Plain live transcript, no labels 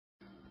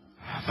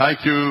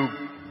Thank you,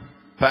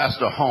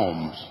 Pastor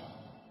Holmes.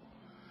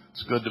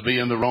 It's good to be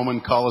in the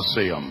Roman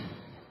Colosseum.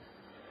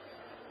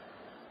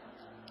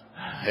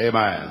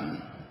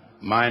 Amen.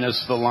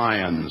 Minus the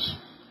lions,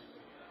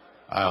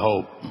 I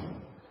hope.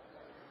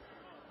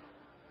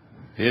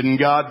 Isn't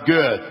God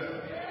good?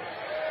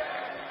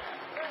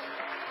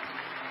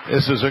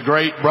 This is a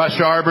great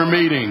Brush Arbor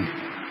meeting.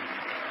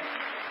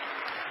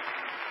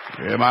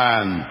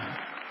 Amen.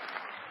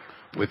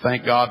 We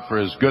thank God for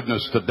His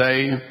goodness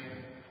today.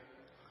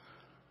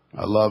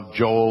 I love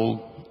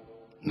Joel,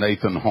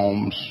 Nathan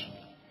Holmes,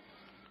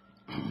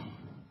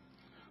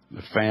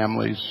 the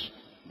families,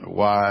 their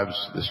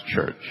wives, this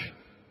church.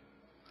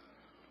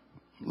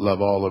 Love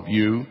all of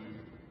you.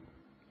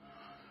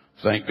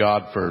 Thank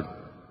God for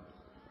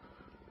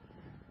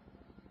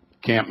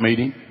camp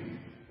meeting.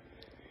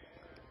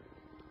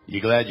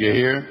 You glad you're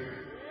here?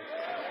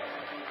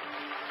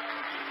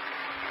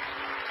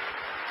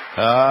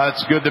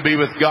 It's good to be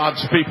with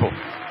God's people.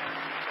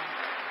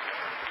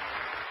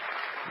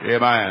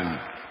 Amen.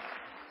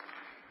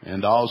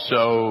 And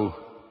also,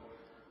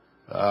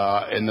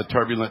 in the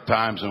turbulent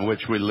times in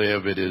which we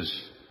live, it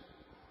is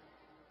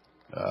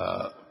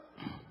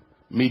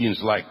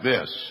meetings like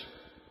this.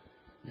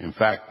 In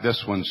fact,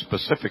 this one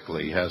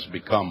specifically has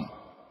become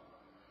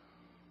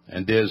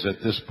and is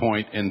at this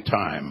point in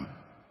time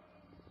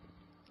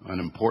an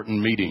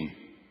important meeting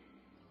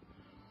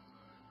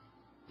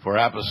for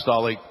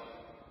apostolic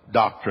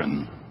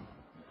doctrine,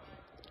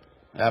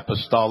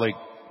 apostolic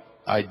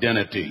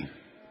identity,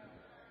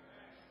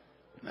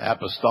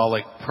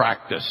 apostolic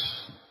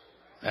practice,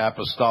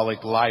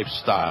 apostolic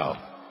lifestyle,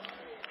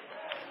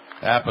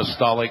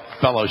 apostolic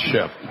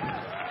fellowship.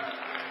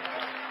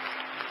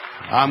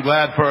 I'm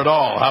glad for it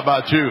all. How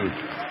about you?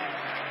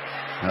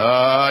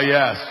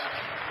 Yes.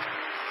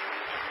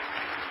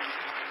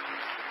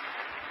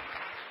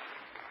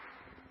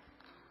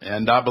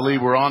 And I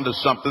believe we're on to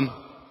something.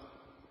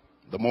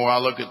 The more I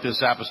look at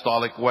this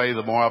apostolic way,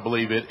 the more I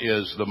believe it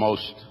is the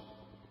most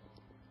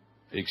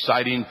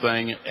exciting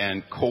thing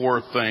and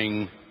core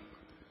thing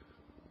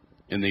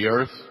in the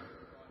earth.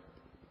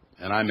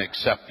 And I'm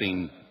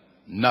accepting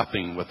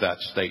nothing with that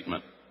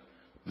statement.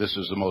 This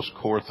is the most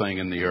core thing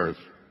in the earth.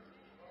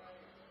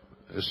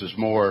 This is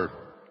more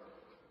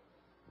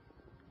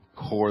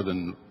core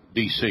than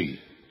D.C.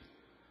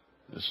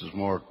 This is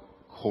more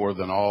core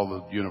than all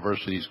the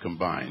universities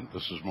combined.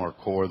 This is more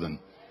core than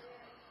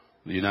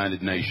the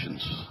United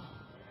Nations.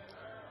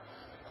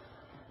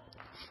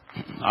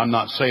 I'm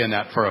not saying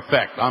that for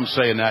effect. I'm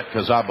saying that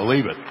because I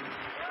believe it.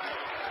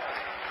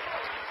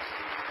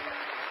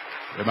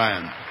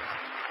 Amen.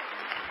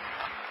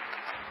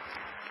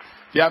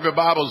 If you have your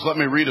Bibles, let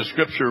me read a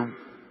scripture.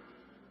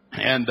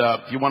 And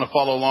if you want to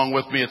follow along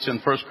with me, it's in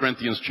 1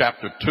 Corinthians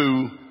chapter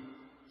 2.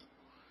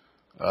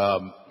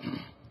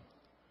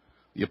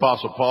 The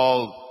Apostle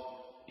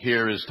Paul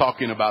here is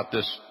talking about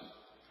this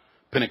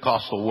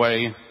Pentecostal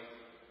way.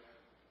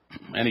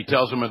 And he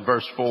tells them in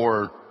verse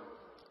 4,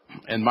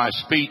 "And my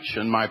speech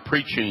and my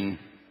preaching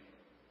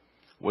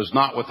was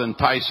not with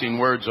enticing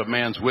words of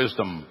man's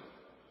wisdom,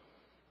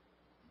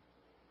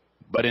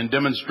 but in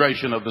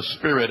demonstration of the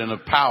Spirit and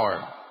of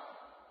power,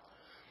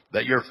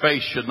 that your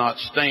faith should not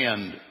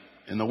stand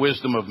in the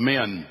wisdom of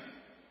men,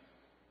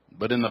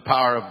 but in the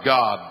power of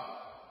God.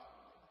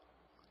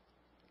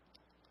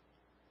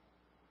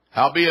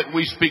 Howbeit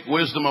we speak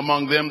wisdom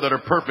among them that are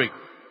perfect,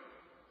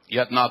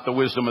 yet not the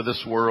wisdom of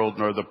this world,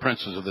 nor the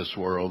princes of this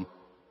world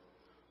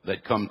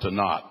that come to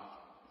naught.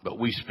 But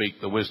we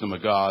speak the wisdom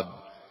of God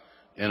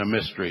in a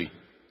mystery,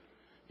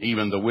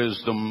 even the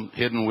wisdom,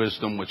 hidden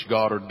wisdom, which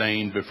God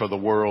ordained before the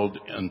world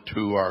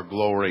unto our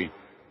glory."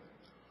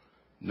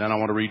 And then I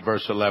want to read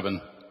verse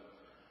 11.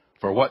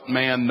 "For what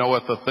man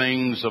knoweth the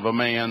things of a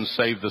man,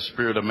 save the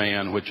spirit of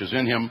man, which is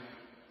in him?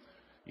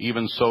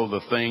 Even so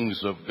the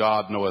things of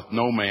God knoweth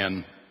no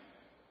man,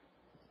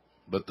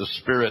 but the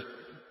Spirit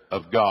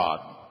of God."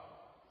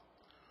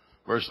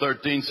 Verse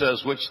 13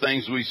 says, "Which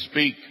things we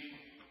speak,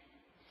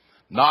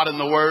 not in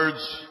the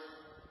words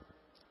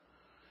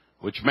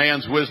which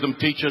man's wisdom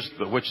teacheth,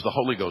 but which the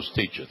Holy Ghost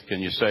teacheth."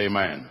 Can you say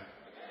amen?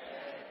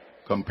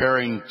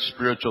 Comparing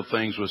spiritual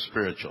things with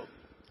spiritual.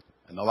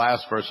 And the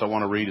last verse I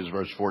want to read is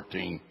verse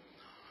 14.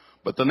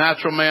 "But the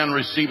natural man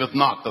receiveth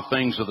not the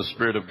things of the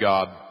Spirit of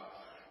God,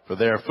 for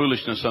they are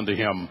foolishness unto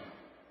him.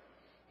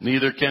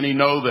 Neither can he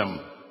know them,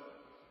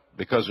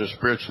 because they're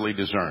spiritually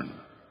discerned."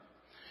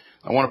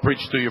 I want to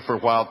preach to you for a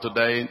while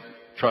today.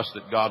 Trust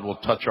that God will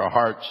touch our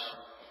hearts.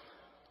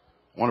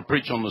 I want to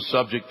preach on the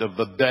subject of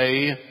the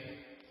day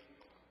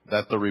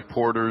that the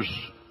reporters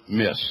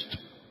missed.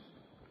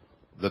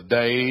 The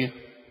day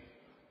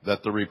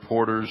that the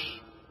reporters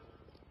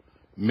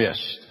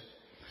missed.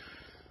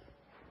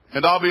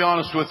 And I'll be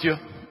honest with you,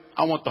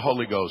 I want the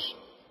Holy Ghost.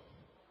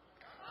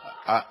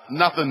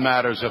 Nothing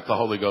matters if the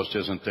Holy Ghost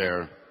isn't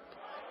there.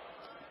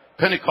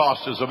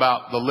 Pentecost is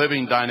about the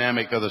living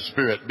dynamic of the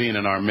Spirit being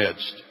in our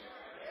midst.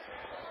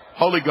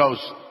 Holy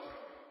Ghost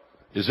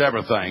is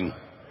everything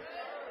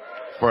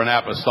for an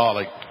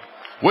apostolic.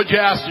 Would you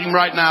ask Him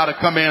right now to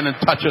come in and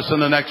touch us in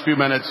the next few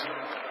minutes?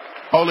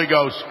 Holy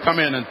Ghost, come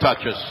in and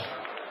touch us.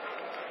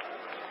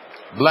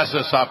 Bless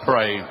us, I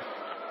pray.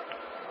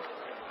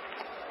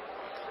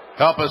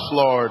 Help us,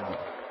 Lord.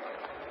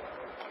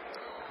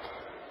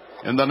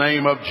 In the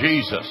name of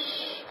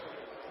Jesus.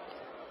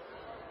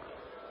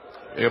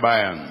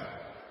 Amen.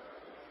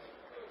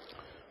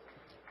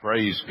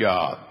 Praise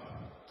God.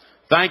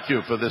 Thank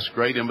you for this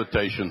great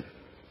invitation,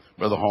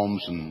 Brother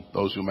Holmes, and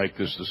those who make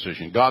this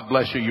decision. God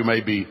bless you. You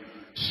may be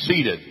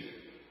seated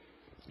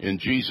in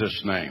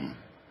Jesus' name.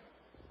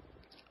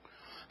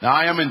 Now,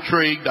 I am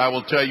intrigued, I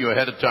will tell you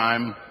ahead of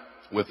time,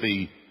 with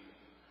the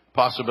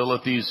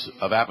possibilities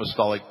of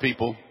apostolic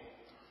people.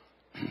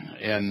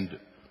 And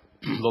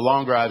the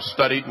longer I've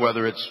studied,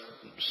 whether it's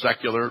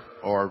secular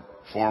or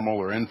formal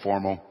or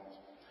informal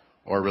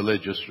or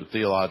religious or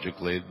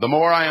theologically, the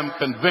more I am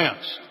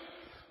convinced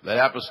that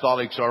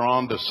apostolics are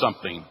onto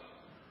something.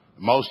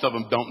 Most of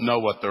them don't know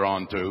what they're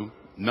onto.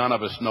 None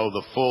of us know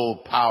the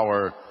full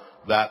power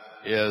that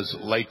is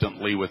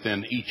latently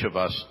within each of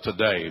us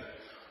today.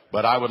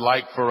 But I would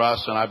like for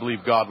us, and I believe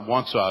God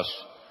wants us,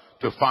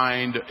 to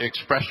find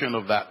expression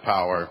of that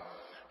power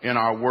in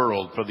our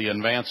world for the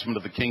advancement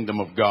of the kingdom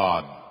of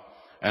God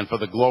and for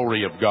the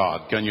glory of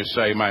God. Can you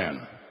say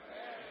amen?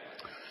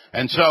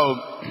 And so,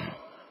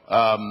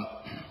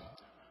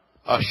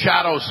 a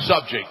shadow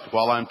subject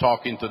while I'm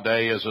talking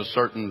today is a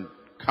certain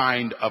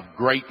kind of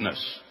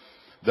greatness.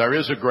 There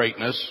is a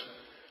greatness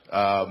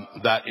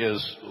that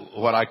is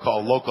what I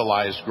call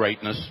localized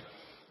greatness.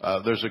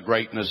 There's a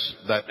greatness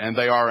that, and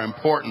they are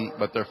important,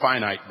 but they're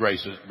finite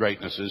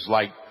greatnesses,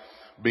 like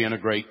being a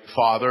great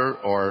father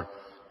or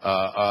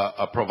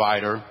a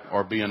provider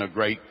or being a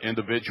great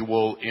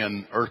individual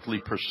in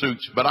earthly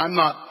pursuits. But I'm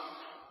not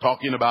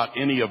talking about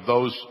any of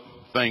those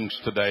things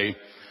today.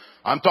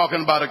 I'm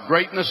talking about a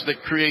greatness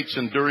that creates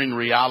enduring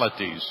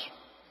realities.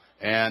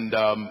 And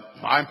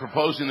I'm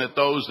proposing that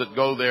those that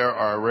go there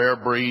are a rare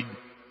breed.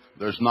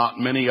 There's not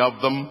many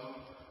of them.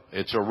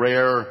 It's a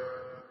rare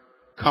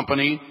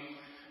company.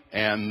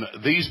 And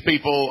these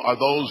people are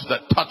those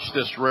that touch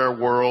this rare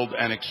world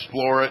and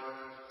explore it.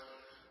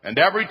 And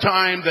every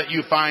time that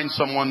you find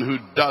someone who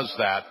does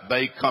that,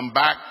 they come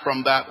back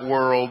from that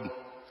world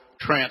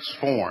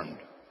transformed.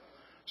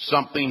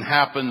 Something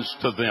happens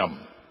to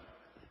them.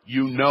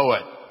 You know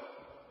it.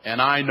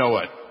 And I know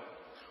it.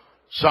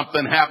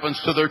 Something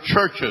happens to their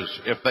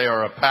churches if they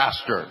are a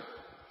pastor.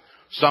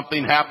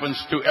 Something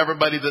happens to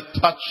everybody that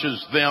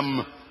touches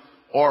them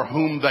or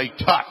whom they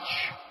touch.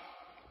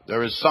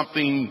 There is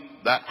something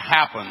that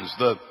happens.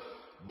 The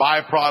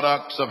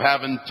byproducts of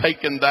having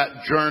taken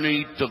that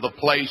journey to the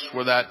place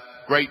where that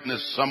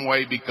greatness some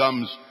way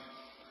becomes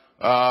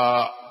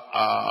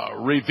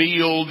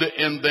revealed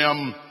in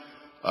them.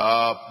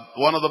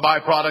 One of the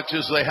byproducts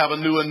is they have a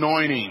new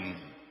anointing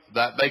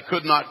that they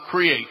could not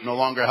create, no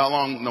matter how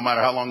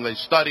long they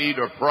studied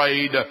or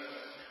prayed.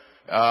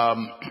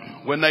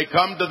 When they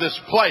come to this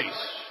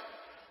place,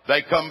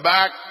 they come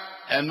back,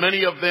 and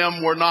many of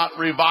them were not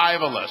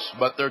revivalists,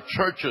 but their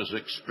churches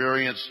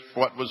experienced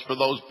what was for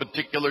those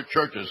particular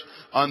churches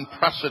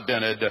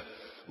unprecedented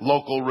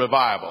local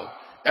revival.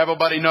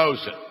 Everybody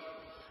knows it.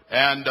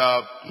 And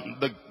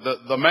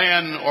the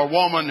man or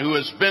woman who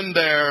has been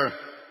there,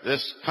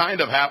 this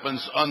kind of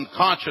happens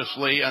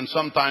unconsciously and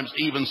sometimes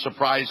even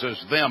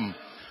surprises them.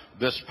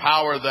 This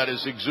power that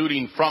is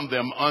exuding from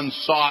them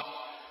unsought.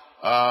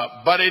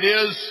 But it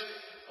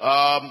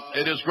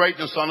is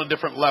greatness on a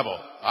different level.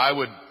 I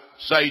would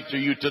say to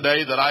you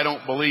today that I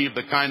don't believe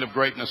the kind of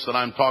greatness that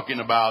I'm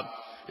talking about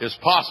is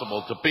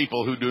possible to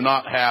people who do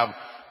not have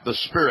the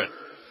Spirit.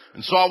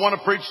 And so I want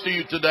to preach to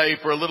you today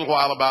for a little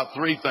while about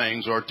three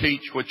things, or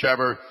teach,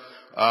 whichever.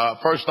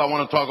 First, I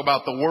want to talk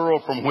about the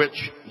world from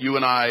which you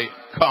and I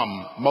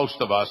come, most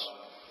of us.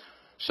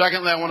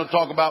 Secondly, I want to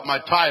talk about my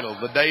title,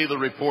 The Day the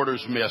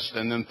Reporters Missed.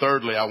 And then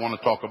thirdly, I want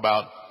to talk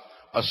about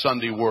a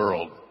Sunday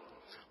world.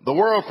 The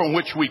world from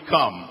which we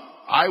come.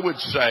 I would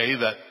say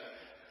that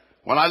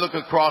when I look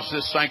across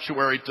this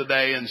sanctuary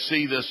today and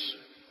see this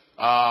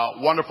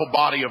wonderful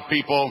body of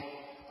people,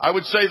 I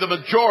would say the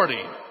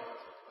majority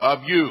of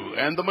you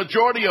and the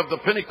majority of the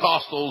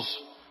Pentecostals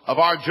of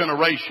our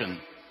generation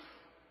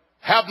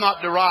have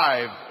not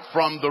derived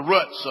from the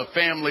roots of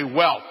family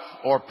wealth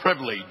or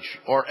privilege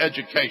or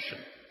education.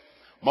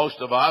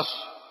 Most of us,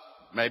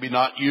 maybe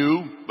not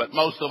you, but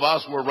most of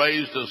us were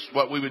raised as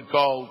what we would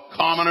call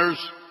commoners.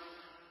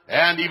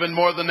 And even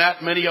more than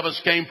that, many of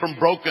us came from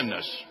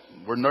brokenness.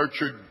 We're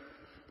nurtured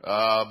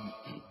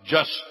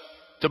just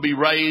to be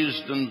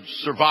raised and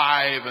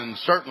survive, and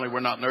certainly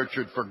we're not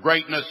nurtured for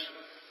greatness,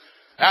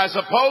 as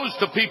opposed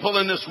to people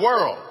in this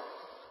world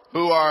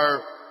who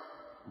are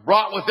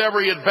brought with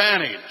every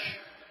advantage.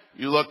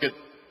 You look at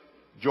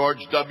George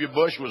W.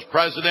 Bush was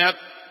president.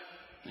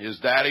 His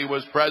daddy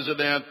was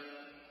president.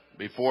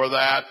 Before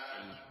that,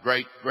 his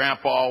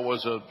great-grandpa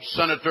was a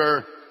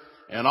senator.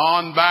 And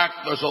on back,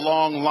 there's a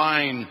long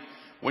line.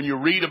 When you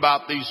read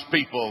about these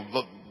people,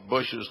 the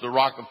Bushes, the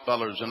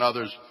Rockefellers, and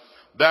others,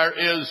 there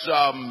is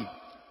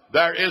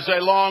a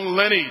long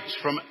lineage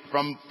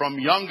from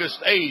youngest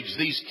age.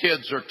 These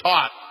kids are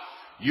taught,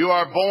 You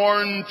are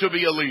born to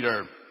be a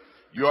leader.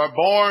 You are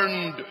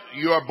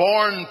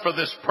born for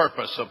this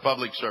purpose of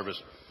public service.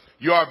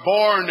 You are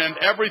born, and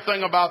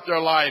everything about their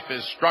life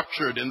is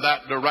structured in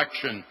that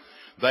direction.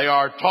 They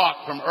are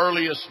taught from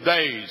earliest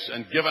days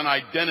and given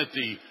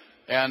identity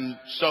and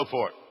so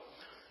forth.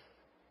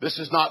 This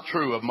is not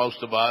true of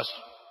most of us.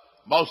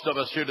 Most of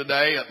us here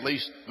today, at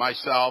least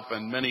myself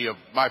and many of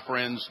my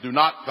friends, do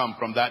not come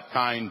from that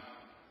kind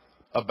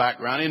of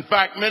background. In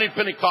fact, many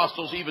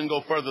Pentecostals even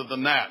go further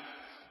than that.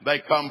 They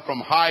come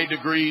from high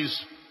degrees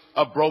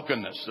of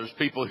brokenness. There's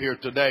people here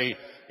today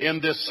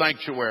in this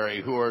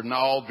sanctuary who are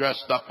all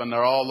dressed up and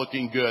they're all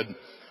looking good,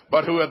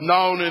 but who have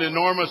known an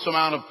enormous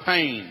amount of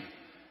pain.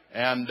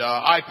 And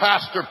I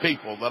pastor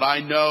people that I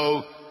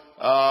know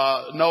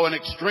an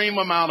extreme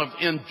amount of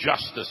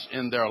injustice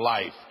in their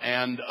life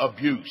and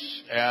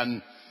abuse,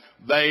 and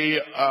they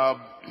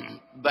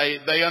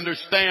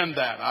understand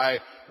that. I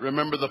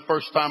remember the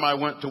first time I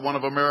went to one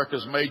of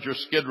America's major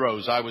skid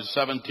rows. I was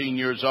 17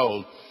 years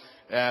old,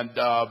 and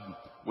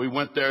we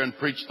went there and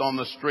preached on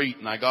the street,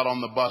 and I got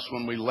on the bus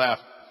when we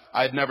left.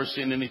 I had never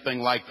seen anything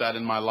like that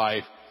in my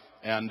life,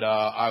 and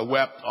I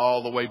wept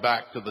all the way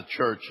back to the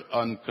church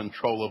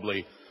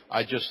uncontrollably.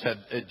 I'd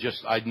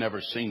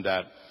never seen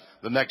that.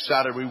 The next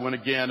Saturday we went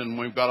again, and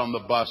when we got on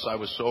the bus, I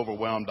was so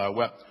overwhelmed. I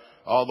wept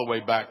all the way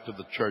back to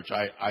the church.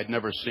 I'd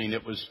never seen.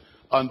 It was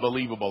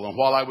unbelievable. And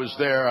while I was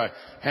there, I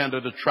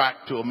handed a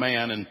tract to a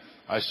man, and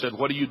I said,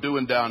 "What are you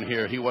doing down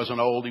here?" He wasn't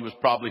old. He was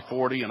probably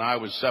 40, and I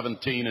was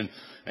 17.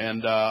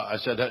 And I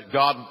said,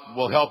 "God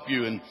will help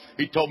you." And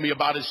he told me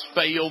about his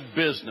failed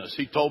business.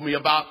 He told me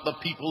about the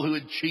people who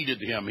had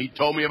cheated him. He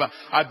told me about,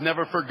 I've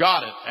never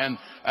forgot it.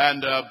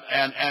 And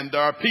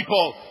there are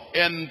people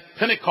in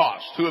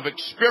Pentecost who have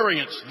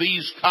experienced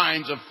these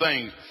kinds of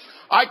things.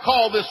 I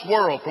call this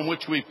world from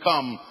which we've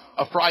come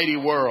a Friday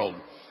world.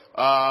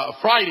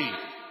 Friday,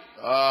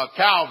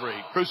 Calvary,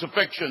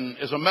 crucifixion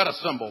is a meta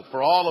symbol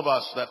for all of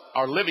us that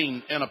are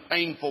living in a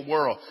painful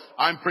world.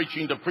 I'm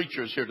preaching to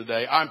preachers here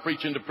today. I'm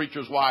preaching to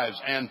preachers' wives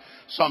and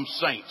some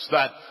saints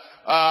that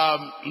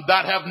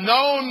have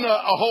known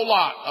a whole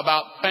lot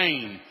about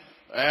pain.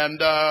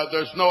 And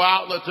there's no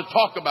outlet to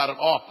talk about it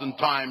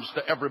oftentimes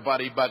to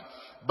everybody, but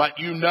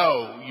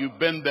you've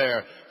been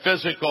there.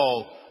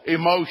 Physical,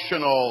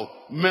 emotional,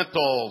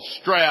 mental,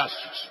 stress,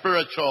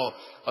 spiritual,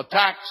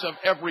 attacks of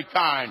every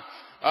kind.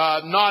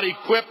 Not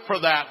equipped for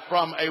that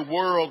from a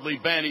worldly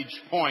vantage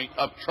point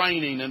of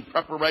training and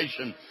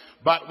preparation,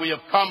 but we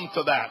have come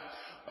to that.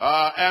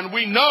 And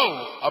we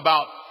know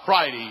about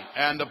Friday.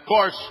 And of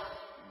course,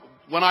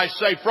 when I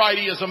say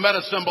Friday is a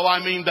meta symbol, I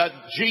mean that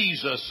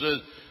Jesus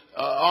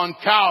on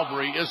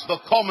Calvary is the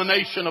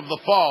culmination of the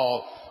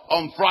fall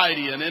on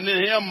Friday. And in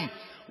him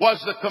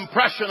was the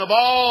compression of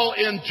all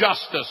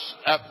injustice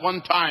at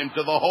one time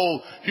to the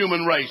whole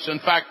human race. In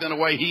fact, in a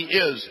way, he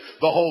is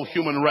the whole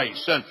human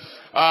race.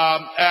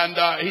 And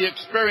he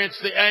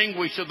experienced the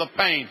anguish of the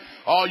pain.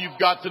 All you've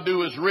got to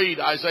do is read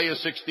Isaiah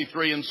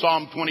 63 and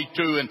Psalm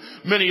 22 and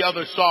many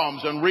other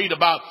Psalms and read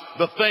about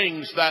the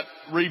things that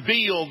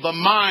reveal the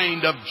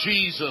mind of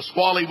Jesus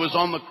while he was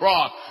on the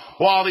cross,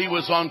 while he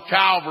was on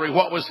Calvary,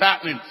 what was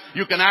happening.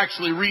 You can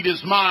actually read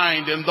his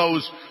mind in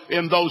those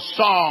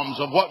Psalms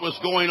of what was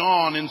going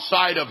on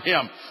inside of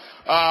him.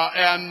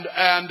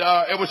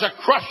 It was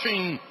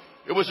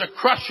a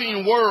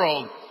crushing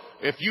world.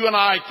 If you and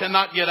I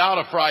cannot get out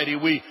of Friday,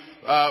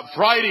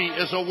 Friday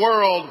is a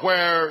world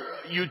where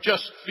you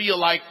just feel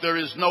like there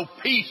is no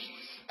peace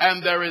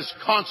and there is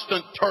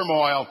constant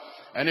turmoil.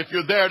 And if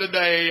you're there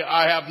today,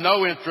 I have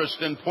no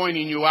interest in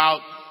pointing you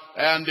out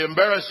and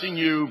embarrassing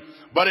you.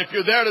 But if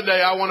you're there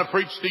today, I want to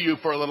preach to you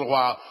for a little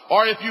while.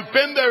 Or if you've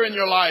been there in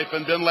your life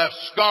and been left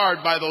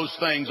scarred by those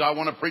things, I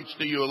want to preach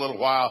to you a little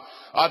while.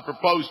 I'd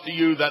propose to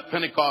you that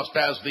Pentecost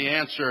has the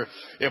answer.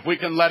 If we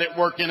can let it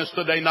work in us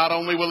today, not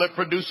only will it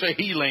produce a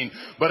healing,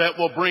 but it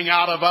will bring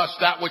out of us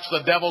that which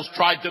the devil's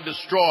tried to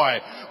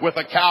destroy with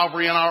a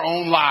Calvary in our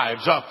own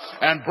lives,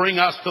 and bring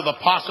us to the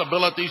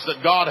possibilities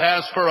that God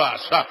has for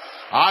us.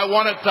 I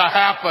want it to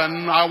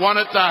happen. I want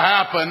it to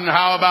happen.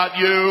 How about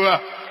you?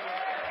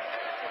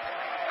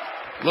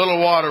 Little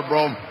water,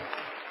 bro.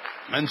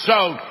 And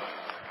so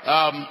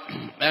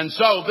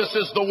this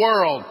is the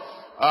world.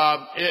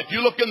 If you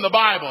look in the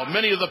Bible,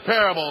 many of the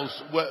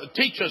parables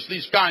teach us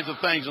these kinds of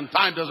things, and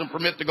time doesn't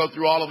permit to go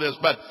through all of this.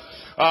 But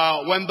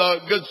when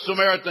the Good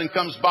Samaritan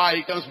comes by,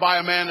 he comes by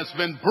a man that's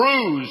been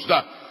bruised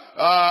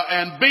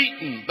and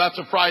beaten. That's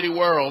a Friday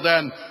world.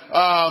 And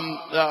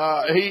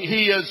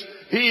he's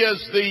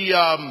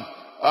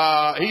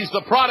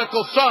the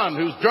prodigal son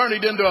who's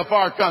journeyed into a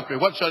far country.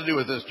 What should I do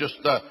with this? Just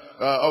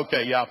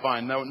okay, yeah,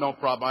 fine. No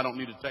problem. I don't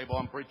need a table.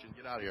 I'm preaching.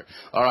 Get out of here.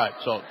 All right,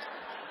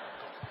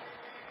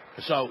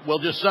 so we'll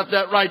just set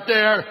that right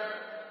there.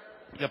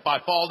 If I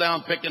fall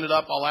down picking it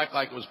up, I'll act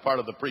like it was part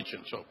of the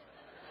preaching. So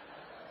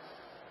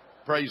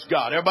praise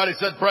God. Everybody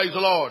said praise the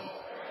Lord.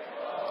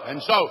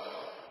 And so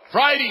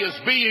Friday is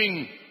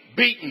being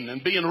beaten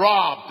and being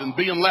robbed and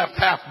being left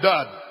half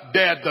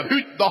dead.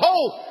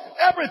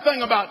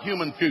 Everything about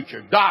human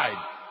future died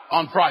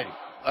on Friday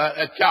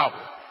at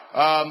Calvary.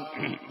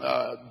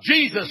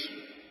 Jesus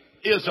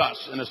is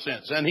us in a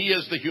sense, and He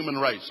is the human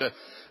race.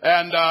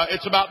 And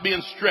it's about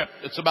being stripped.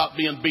 It's about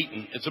being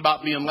beaten. It's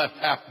about being left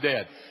half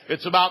dead.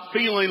 It's about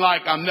feeling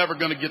like I'm never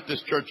going to get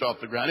this church off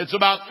the ground. It's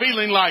about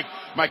feeling like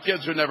my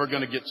kids are never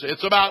going to get saved.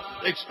 It's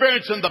about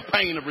experiencing the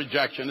pain of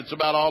rejection. It's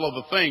about all of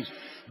the things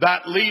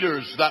that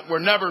leaders that were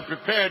never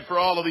prepared for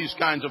all of these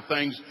kinds of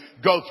things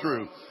go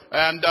through.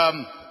 And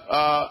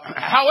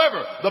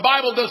however, the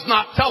Bible does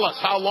not tell us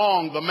how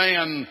long the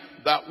man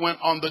that went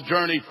on the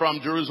journey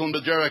from Jerusalem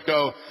to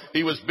Jericho,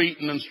 he was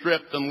beaten and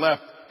stripped and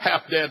left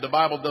half dead. The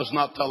Bible does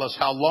not tell us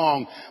how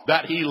long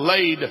that he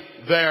laid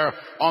there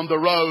on the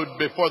road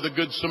before the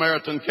Good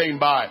Samaritan came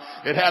by.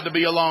 It had to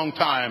be a long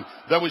time.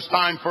 There was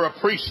time for a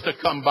priest to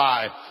come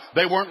by.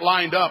 They weren't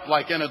lined up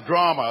like in a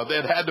drama.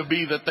 It had to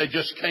be that they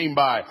just came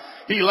by.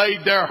 He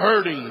laid there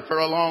hurting for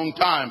a long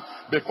time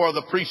before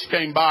the priest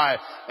came by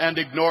and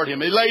ignored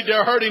him. He laid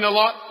there hurting a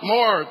lot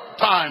more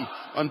time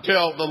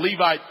until the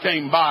Levite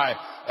came by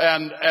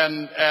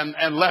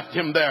and left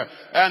him there.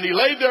 And he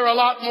laid there a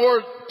lot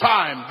more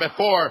time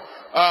before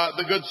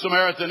the Good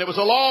Samaritan. It was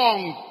a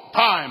long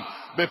time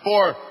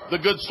before the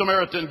Good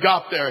Samaritan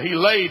got there. He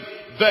laid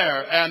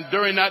there, and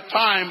during that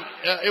time,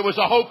 it was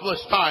a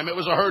hopeless time. It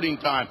was a hurting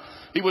time.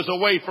 He was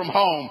away from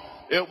home.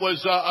 It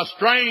was a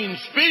strange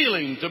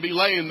feeling to be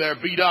laying there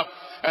beat up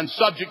and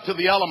subject to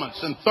the elements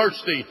and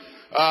thirsty.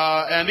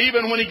 And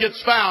even when he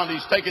gets found,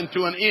 he's taken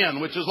to an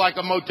inn, which is like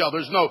a motel.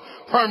 There's no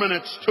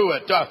permanence to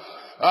it.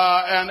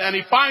 And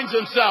he finds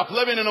himself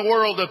living in a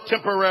world of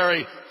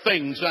temporary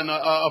things and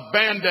of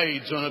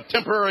band-aids and of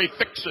temporary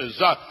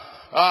fixes.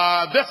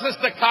 This is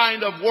the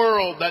kind of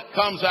world that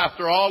comes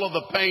after all of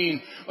the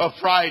pain of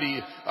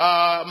Friday.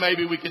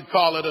 Maybe we could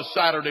call it a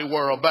Saturday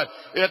world, but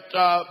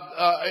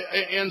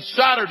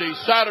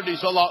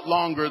Saturday's a lot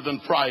longer than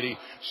Friday.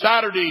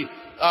 Saturday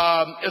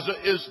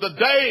is the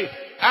day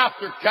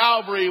after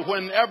Calvary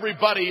when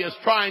everybody is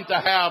trying to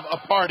have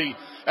a party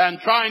and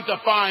trying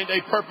to find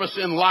a purpose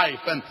in life,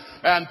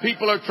 and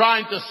people are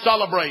trying to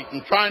celebrate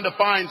and trying to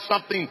find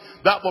something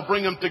that will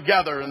bring them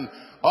together. And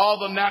all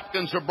the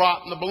napkins are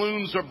brought, and the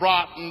balloons are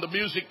brought, and the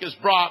music is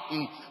brought,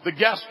 and the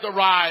guests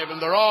arrive,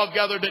 and they're all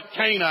gathered at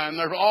Cana, and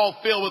they're all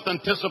filled with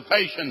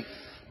anticipation.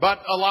 But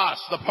alas,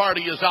 the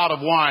party is out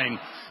of wine.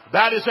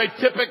 That is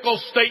a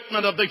typical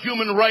statement of the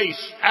human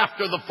race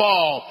after the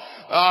fall.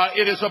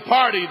 It is a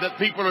party that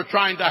people are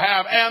trying to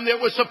have, and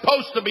it was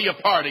supposed to be a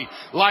party.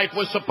 Life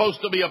was supposed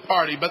to be a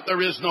party, but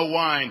there is no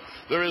wine.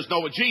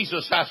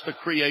 Jesus has to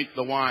create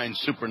the wine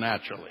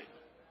supernaturally.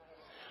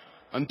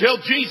 Until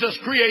Jesus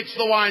creates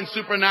the wine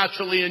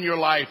supernaturally in your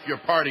life, your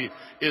party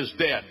is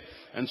dead.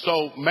 And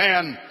so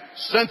man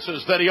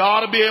senses that he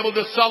ought to be able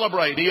to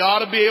celebrate. He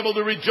ought to be able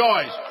to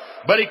rejoice.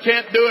 But he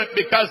can't do it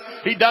because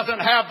he doesn't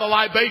have the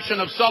libation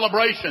of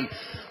celebration.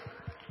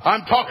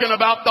 I'm talking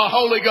about the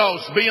Holy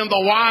Ghost being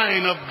the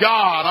wine of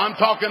God. I'm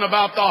talking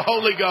about the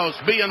Holy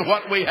Ghost being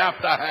what we have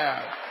to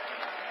have.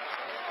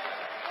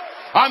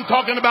 I'm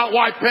talking about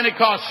why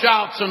Pentecost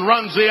shouts and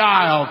runs the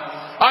aisle.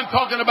 I'm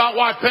talking about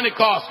why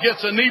Pentecost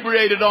gets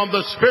inebriated on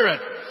the Spirit.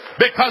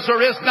 Because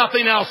there is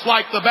nothing else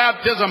like the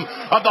baptism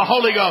of the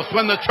Holy Ghost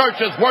when the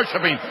church is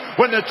worshiping,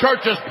 when the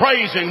church is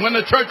praising, when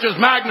the church is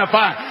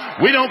magnifying.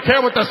 We don't care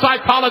what the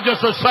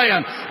psychologists are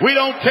saying. We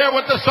don't care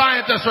what the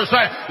scientists are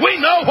saying. We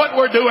know what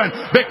we're doing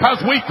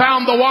because we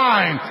found the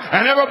wine.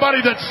 And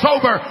everybody that's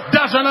sober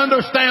doesn't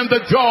understand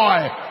the joy.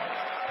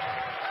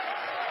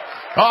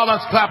 Oh,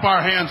 let's clap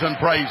our hands and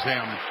praise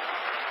Him.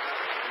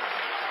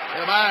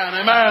 Amen,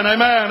 amen,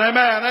 amen,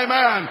 amen,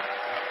 amen.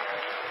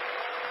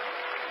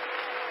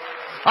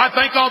 I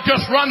think I'll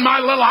just run my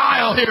little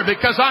aisle here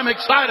because I'm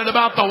excited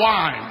about the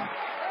wine.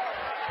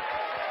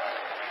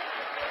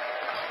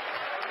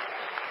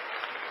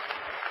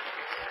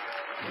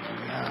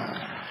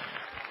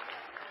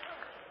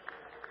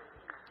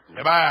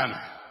 Amen.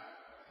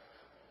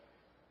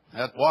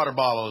 That water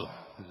bottle,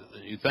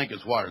 you think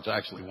it's water, it's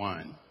actually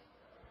wine.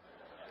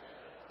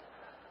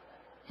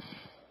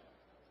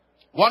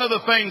 One of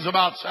the things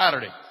about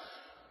Saturday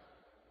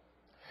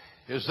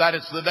is that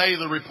it's the day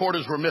the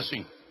reporters were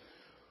missing.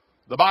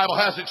 The Bible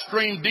has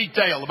extreme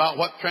detail about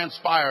what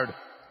transpired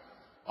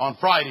on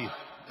Friday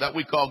that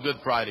we call Good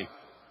Friday.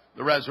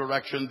 The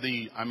resurrection,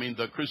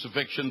 the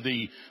crucifixion,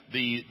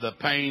 the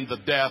pain, the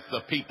death,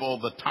 the people,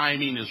 the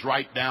timing is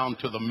right down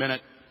to the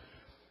minute.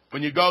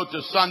 When you go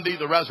to Sunday,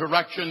 the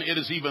resurrection, it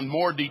is even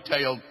more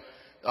detailed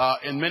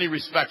in many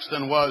respects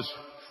than was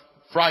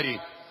Friday.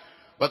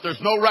 But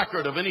there's no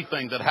record of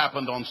anything that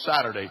happened on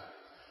Saturday.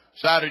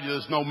 Saturday,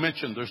 there's no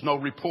mention, there's no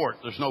report,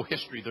 there's no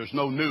history, there's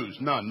no news,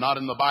 none. Not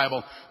in the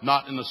Bible,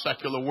 not in the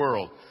secular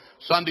world.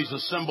 Sunday's a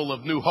symbol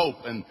of new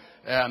hope, and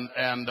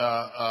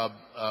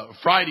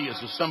Friday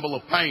is a symbol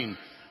of pain.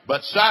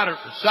 But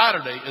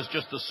Saturday is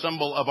just a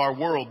symbol of our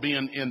world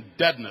being in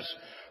deadness.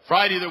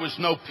 Friday there was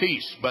no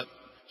peace, but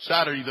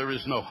Saturday there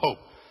is no hope.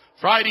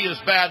 Friday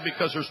is bad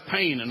because there's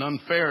pain and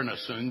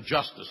unfairness and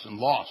injustice and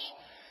loss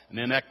and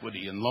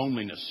inequity and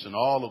loneliness and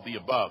all of the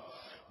above.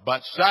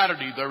 But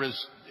Saturday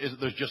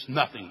there's just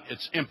nothing.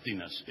 It's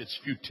emptiness. It's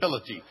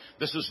futility.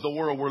 This is the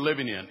world we're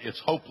living in. It's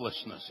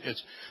hopelessness.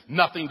 It's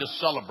nothing to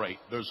celebrate.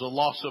 There's a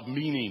loss of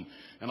meaning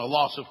and a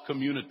loss of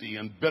community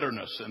and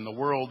bitterness, and the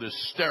world is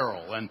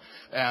sterile,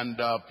 and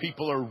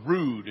people are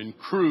rude and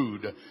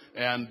crude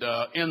and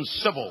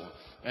incivil.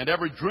 And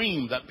every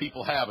dream that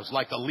people have is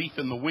like a leaf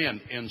in the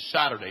wind in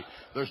Saturday.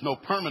 There's no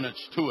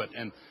permanence to it.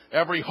 And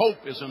every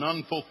hope is an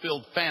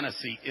unfulfilled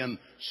fantasy in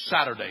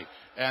Saturday.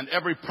 And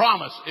every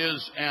promise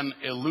is an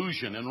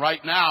illusion. And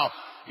right now,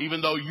 even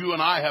though you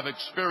and I have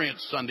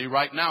experienced Sunday,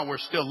 right now we're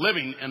still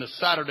living in a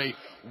Saturday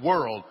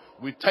world.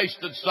 We've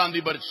tasted Sunday,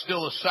 but it's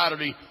still a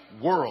Saturday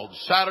world.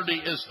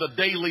 Saturday is the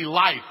daily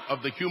life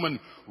of the human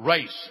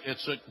race.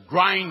 It's a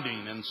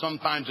grinding, and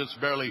sometimes it's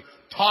barely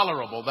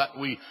tolerable that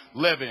we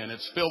live in.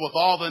 It's filled with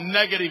all the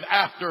negative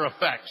after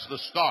effects, the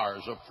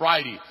scars of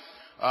Friday.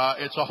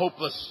 It's a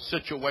hopeless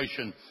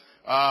situation.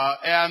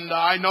 And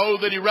I know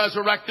that He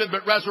resurrected,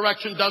 but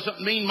resurrection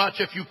doesn't mean much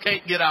if you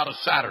can't get out of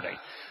Saturday.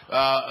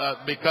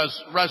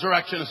 Because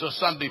resurrection is a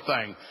Sunday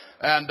thing.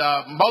 And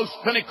most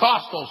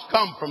Pentecostals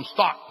come from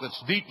stock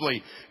that's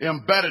deeply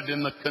embedded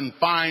in the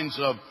confines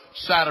of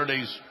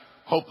Saturday's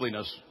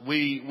hopelessness.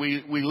 We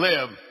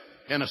live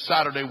in a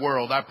Saturday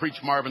world. I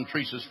preached Marvin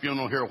Treese's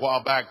funeral here a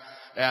while back,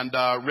 and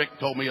Rick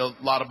told me a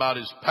lot about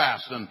his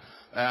past.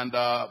 And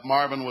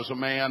Marvin was a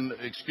man,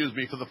 excuse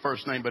me for the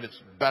first name, but it's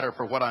better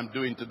for what I'm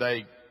doing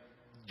today.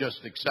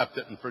 Just accept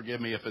it and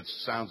forgive me if it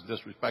sounds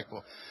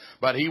disrespectful.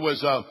 But he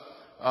was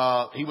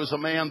a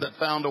man that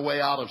found a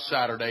way out of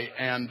Saturday,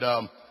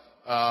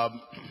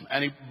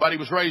 but he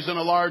was raised in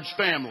a large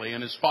family,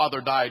 and his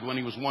father died when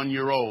he was 1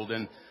 year old,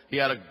 and he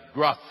had a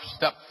gruff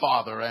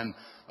stepfather, and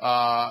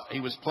he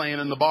was playing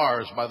in the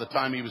bars by the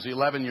time he was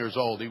 11 years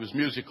old. He was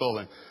musical,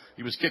 and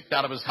he was kicked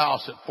out of his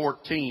house at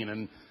 14,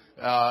 and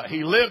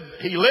he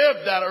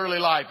lived that early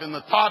life in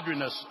the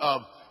tawdriness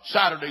of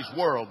Saturday's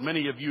world.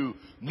 Many of you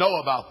know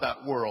about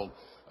that world.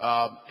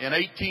 In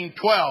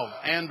 1812,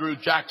 Andrew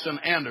Jackson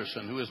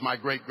Anderson, who is my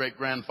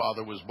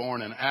great-great-grandfather, was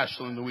born in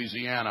Ashland,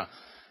 Louisiana.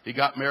 He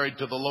got married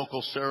to the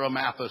local Sarah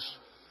Mathis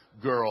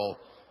girl,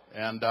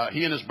 and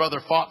he and his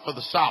brother fought for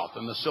the South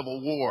in the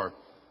Civil War.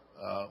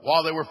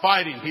 While they were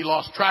fighting, he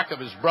lost track of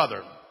his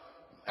brother.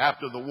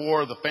 After the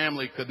war, the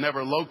family could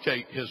never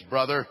locate his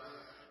brother,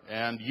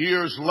 and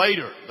years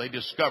later, they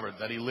discovered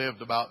that he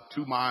lived about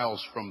 2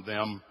 miles from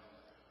them,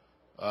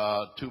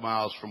 2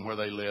 miles from where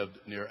they lived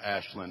near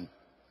Ashland.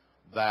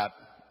 That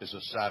is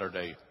a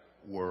Saturday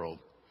world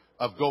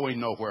of going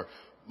nowhere.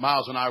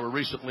 Miles and I were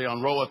recently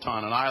on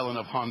Roatan, an island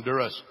of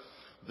Honduras.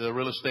 The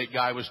real estate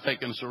guy was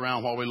taking us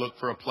around while we looked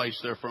for a place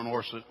there for an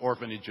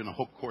orphanage and a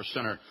Hope Corps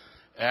Center.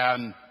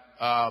 And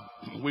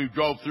we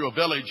drove through a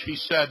village. He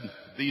said,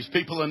 these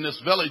people in this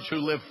village who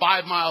live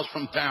 5 miles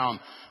from town,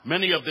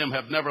 many of them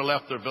have never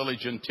left their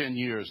village in 10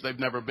 years. They've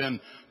never been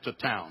to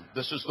town.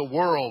 This is the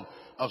world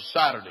of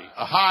Saturday.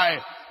 A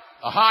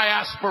high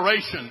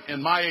aspiration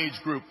in my age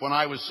group when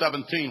I was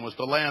 17 was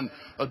to land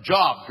a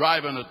job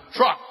driving a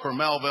truck for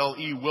Melville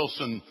E.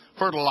 Wilson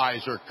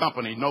Fertilizer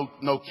Company,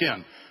 no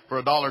kin,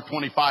 for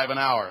 $1.25 an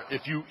hour.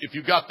 If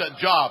you got that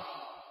job,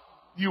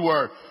 you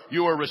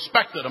were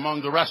respected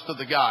among the rest of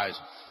the guys.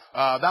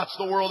 That's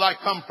the world I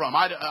come from.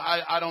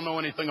 I don't know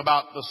anything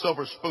about the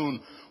silver spoon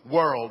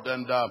world.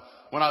 And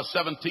when I was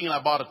 17,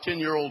 I bought a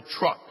 10-year-old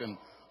truck and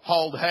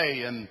hauled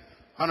hay in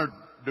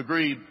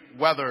 100-degree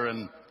weather.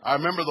 And I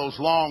remember those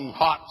long,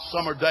 hot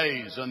summer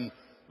days and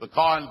the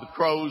caw and the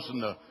crows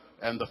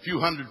and the few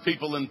hundred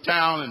people in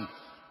town. And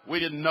we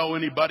didn't know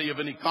anybody of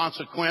any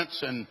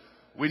consequence, and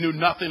we knew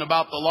nothing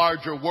about the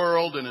larger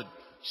world. And at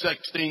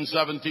 16,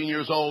 17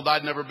 years old,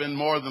 I'd never been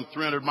more than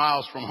 300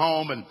 miles from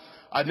home, and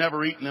I'd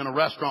never eaten in a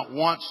restaurant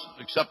once,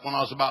 except when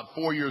I was about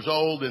 4 years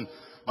old. And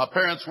my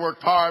parents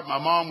worked hard. My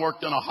mom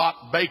worked in a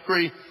hot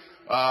bakery.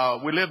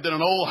 We lived in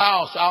an old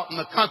house out in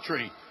the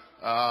country,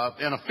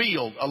 in a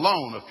field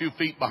alone, a few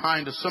feet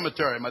behind a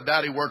cemetery. My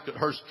daddy worked at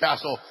Hearst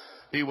Castle.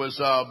 He was,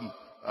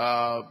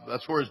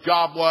 that's where his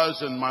job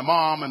was. And my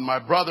mom and my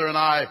brother and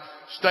I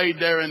stayed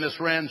there in this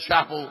Rand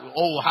Chapel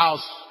old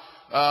house,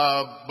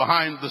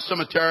 behind the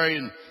cemetery.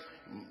 And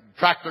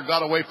tractor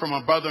got away from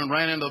my brother and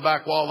ran into the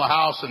back wall of the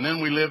house. And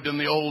then we lived in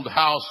the old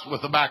house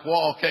with the back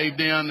wall caved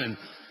in, and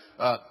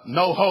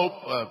no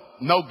hope,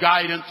 no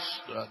guidance,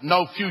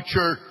 no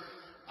future.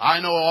 I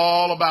know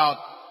all about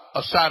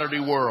a Saturday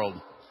world.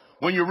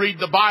 When you read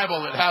the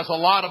Bible, it has a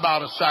lot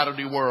about a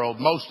Saturday world.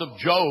 Most of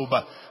Job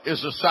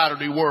is a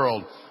Saturday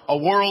world. A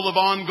world of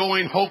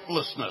ongoing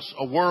hopelessness.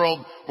 A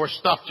world where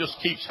stuff just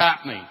keeps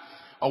happening.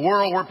 A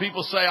world where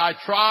people say, I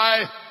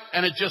try,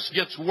 and it just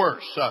gets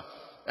worse.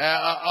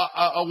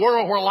 A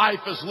world where life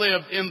is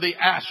lived in the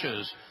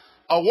ashes.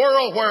 A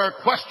world where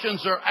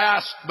questions are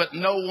asked but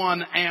no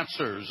one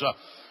answers.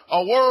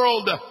 A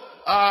world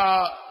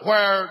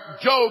where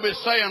Job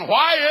is saying,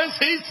 why is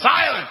he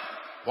silent?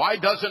 Why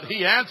doesn't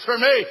he answer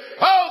me?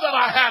 Oh, that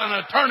I had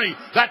an attorney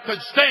that could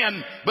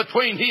stand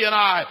between he and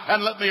I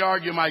and let me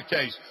argue my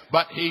case.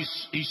 But he's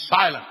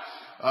silent.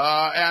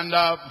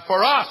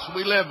 For us,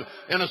 we live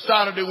in a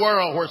Saturday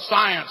world where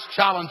science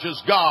challenges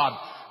God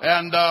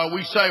And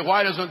we say,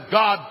 why doesn't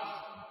God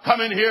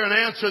come in here and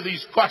answer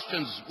these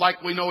questions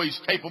like we know He's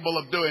capable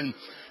of doing?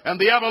 And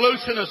the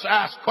evolutionists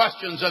ask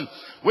questions and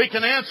we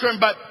can answer them,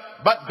 but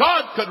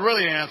God could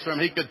really answer them.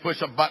 He could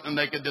push a button and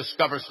they could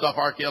discover stuff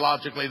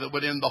archaeologically that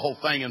would end the whole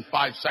thing in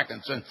 5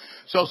 seconds. And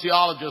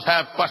sociologists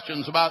have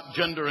questions about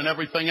gender and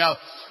everything else.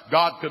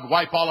 God could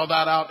wipe all of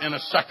that out in a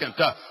second.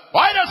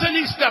 Why doesn't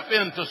He step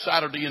into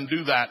Saturday and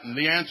do that? And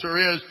the answer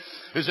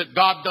is that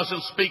God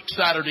doesn't speak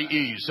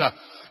Saturdayese.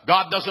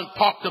 God doesn't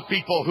talk to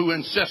people who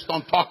insist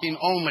on talking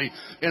only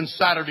in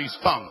Saturday's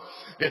tongue.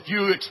 If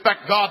you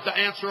expect God to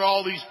answer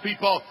all these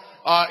people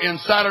in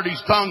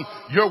Saturday's tongue,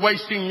 you're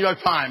wasting your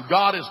time.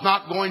 God is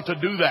not going to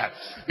do that.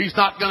 He's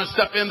not going to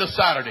step into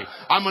Saturday.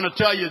 I'm going to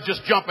tell you,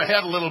 just jump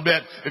ahead a little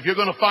bit. If you're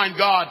going to find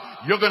God,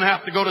 you're going to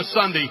have to go to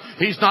Sunday.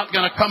 He's not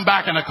going to come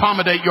back and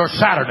accommodate your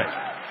Saturday.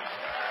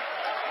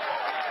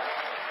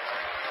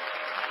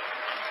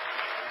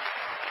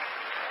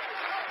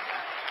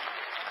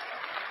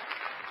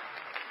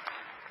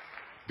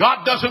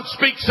 God doesn't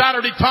speak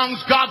Saturday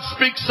tongues. God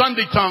speaks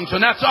Sunday tongues,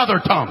 and that's other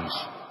tongues.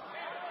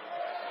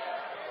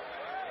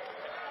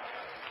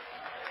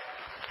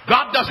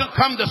 God doesn't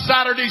come to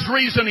Saturday's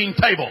reasoning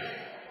table.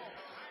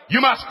 You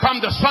must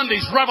come to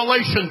Sunday's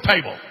revelation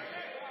table.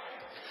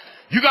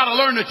 You got to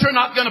learn that you're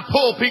not going to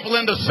pull people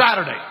into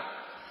Saturday.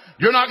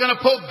 You're not going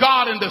to pull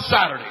God into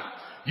Saturday.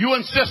 You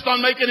insist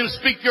on making Him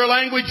speak your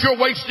language, you're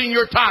wasting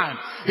your time.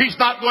 He's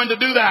not going to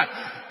do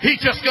that.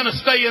 He's just going to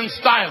stay in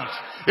silence.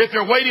 If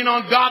you're waiting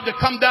on God to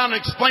come down and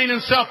explain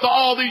Himself to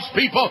all these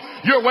people,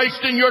 you're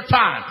wasting your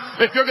time.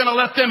 If you're going to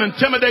let them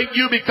intimidate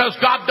you because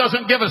God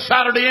doesn't give a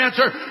Saturday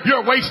answer,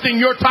 you're wasting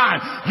your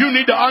time. You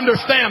need to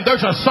understand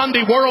there's a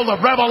Sunday world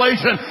of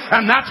revelation,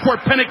 and that's where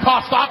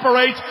Pentecost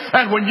operates.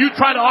 And when you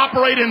try to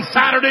operate in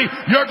Saturday,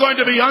 you're going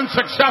to be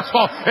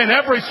unsuccessful in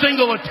every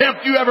single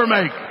attempt you ever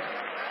make.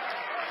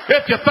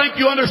 If you think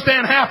you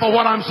understand half of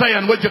what I'm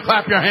saying, would you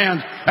clap your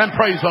hands and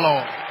praise the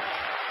Lord?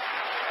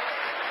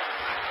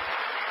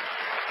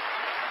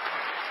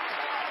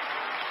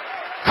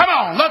 Come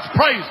on, let's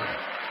praise Him.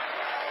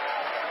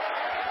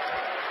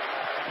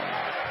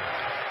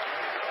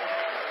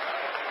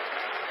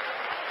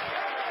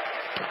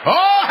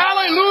 Oh,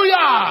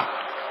 hallelujah!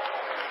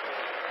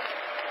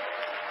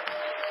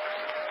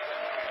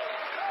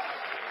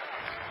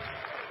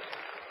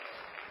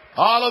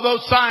 All of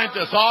those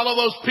scientists, all of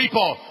those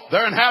people,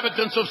 they're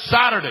inhabitants of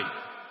Saturday.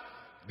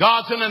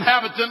 God's an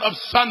inhabitant of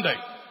Sunday.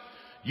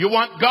 You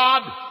want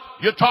God,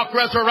 you talk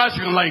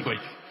resurrection language.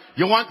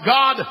 You want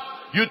God,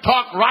 you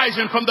talk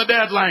rising from the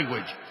dead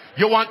language.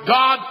 You want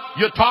God,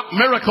 you talk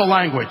miracle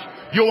language.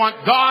 You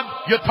want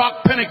God, you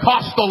talk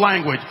Pentecostal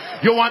language.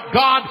 You want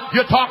God,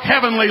 you talk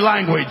heavenly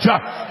language.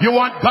 You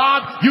want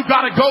God, you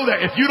got to go there.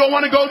 If you don't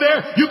want to go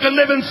there, you can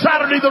live in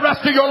Saturday the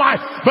rest of your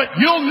life. But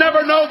you'll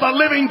never know the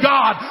living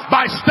God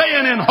by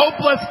staying in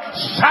hopeless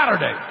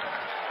Saturday.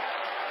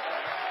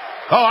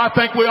 Oh, I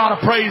think we ought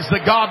to praise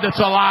the God that's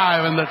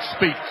alive and that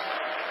speaks.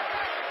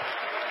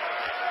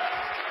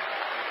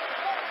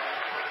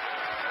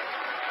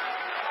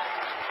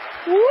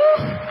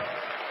 Woo.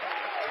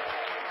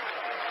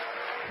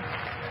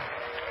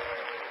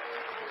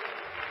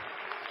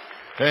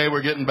 Hey,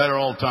 we're getting better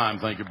all the time.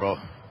 Thank you, bro.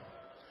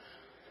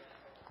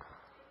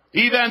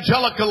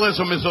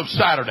 Evangelicalism is of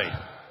Saturday.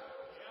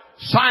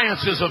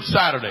 Science is of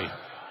Saturday.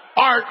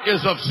 Art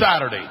is of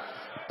Saturday.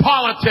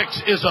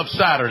 Politics is of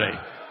Saturday.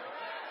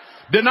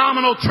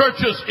 Denominational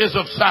churches is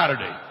of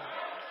Saturday.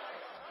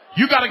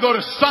 You got to go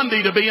to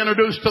Sunday to be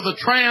introduced to the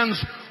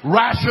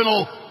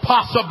trans-rational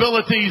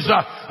possibilities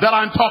that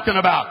I'm talking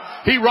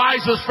about. He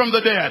rises from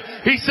the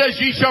dead. He says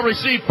ye shall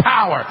receive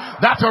power.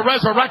 That's a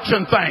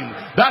resurrection thing.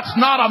 That's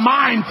not a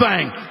mind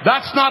thing.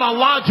 That's not a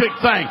logic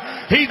thing.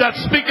 He that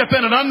speaketh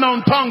in an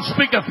unknown tongue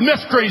speaketh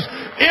mysteries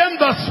in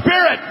the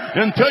Spirit.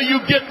 Until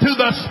you get to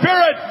the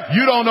Spirit,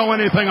 you don't know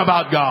anything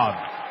about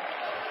God.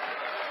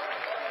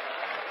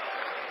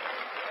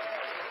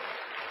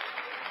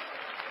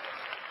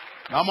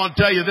 I'm going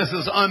to tell you, this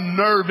is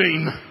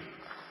unnerving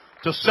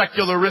to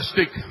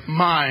secularistic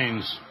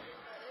minds.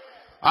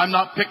 I'm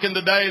not picking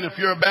today, and if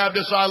you're a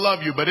Baptist, I love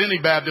you, but any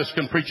Baptist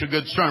can preach a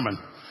good sermon.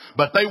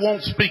 But they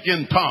won't speak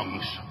in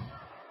tongues.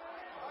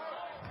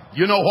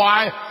 You know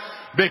why?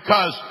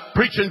 Because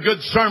preaching good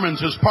sermons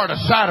is part of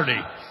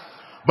Saturday,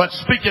 but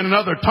speaking in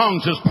other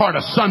tongues is part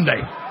of Sunday.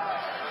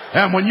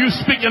 And when you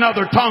speak in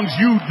other tongues,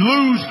 you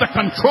lose the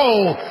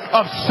control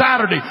of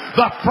Saturday.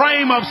 The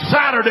frame of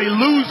Saturday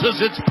loses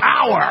its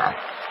power.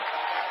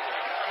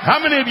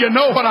 How many of you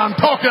know what I'm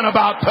talking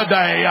about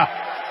today?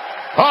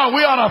 Oh,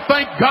 we ought to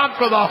thank God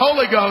for the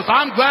Holy Ghost.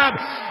 I'm glad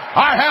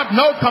I have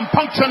no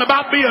compunction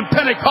about being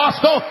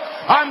Pentecostal.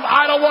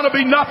 I don't want to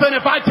be nothing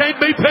if I can't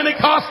be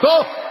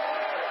Pentecostal.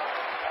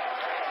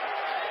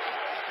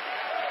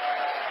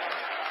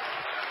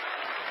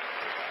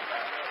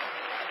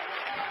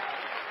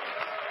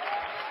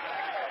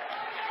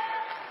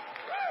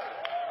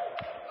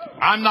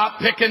 I'm not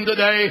picking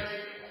today.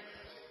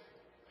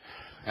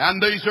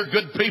 And these are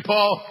good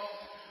people.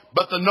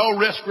 But the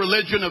no-risk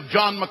religion of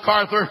John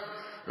MacArthur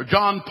or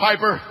John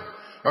Piper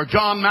or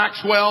John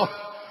Maxwell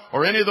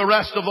or any of the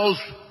rest of those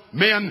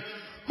men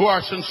who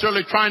are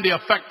sincerely trying to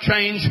effect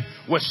change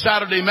with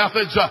Saturday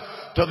methods.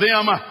 To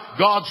them,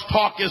 God's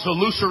talk is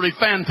illusory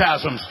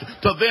phantasms.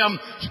 To them,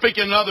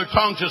 speaking in other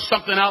tongues is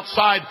something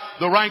outside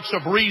the ranks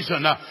of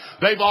reason.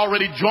 They've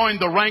already joined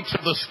the ranks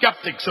of the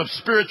skeptics, of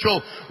spiritual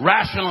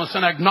rationalists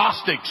and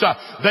agnostics.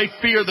 They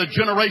fear the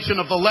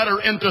generation of the letter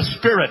into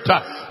spirit.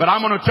 But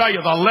I'm going to tell you,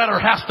 the letter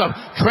has to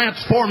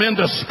transform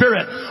into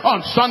spirit.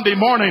 On Sunday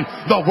morning,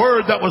 the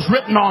word that was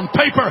written on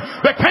paper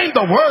became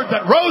the word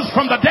that rose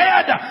from the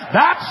dead.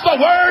 That's the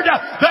word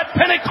that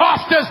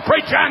Pentecost is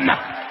preaching.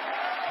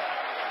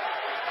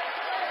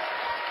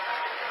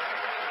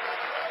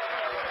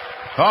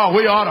 Oh,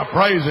 we ought to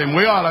praise Him.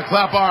 We ought to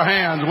clap our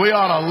hands. We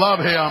ought to love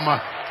Him.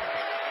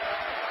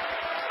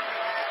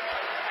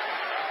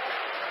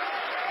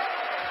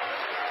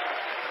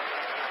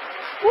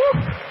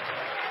 Woo.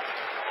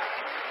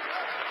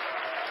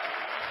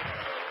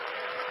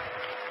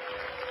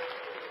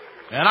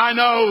 And I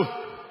know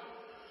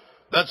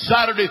that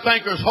Saturday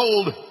thinkers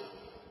hold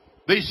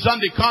these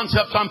Sunday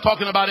concepts I'm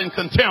talking about in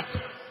contempt.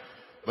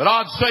 But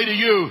I'd say to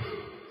you,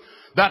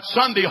 that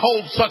Sunday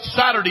holds such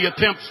Saturday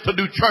attempts to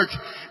do church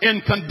in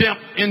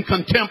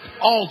contempt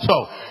also.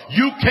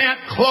 You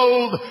can't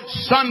clothe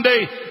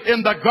Sunday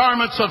in the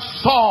garments of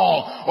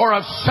Saul or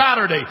of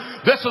Saturday.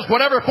 This is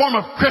whatever form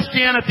of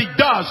Christianity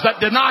does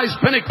that denies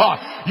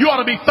Pentecost. You ought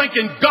to be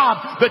thanking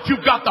God that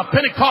you've got the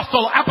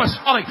Pentecostal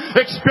apostolic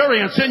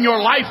experience in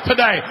your life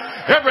today.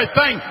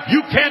 Everything,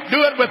 you can't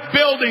do it with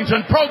buildings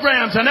and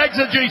programs and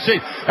exegesis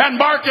and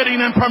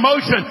marketing and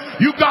promotion.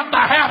 You've got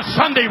to have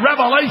Sunday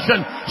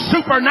revelation,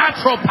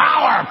 supernatural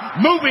power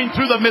moving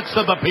through the midst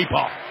of the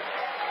people.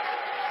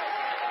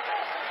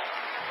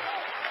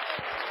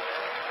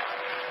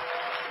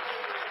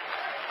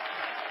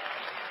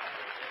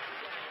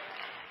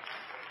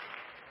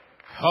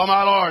 Oh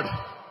my Lord.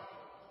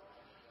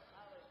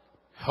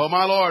 Oh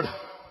my Lord.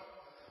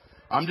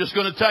 I'm just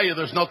going to tell you,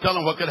 there's no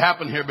telling what could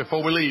happen here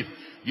before we leave.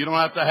 You don't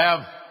have to have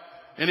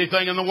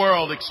anything in the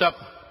world except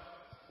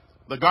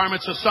the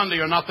garments of Sunday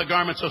are not the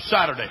garments of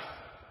Saturday.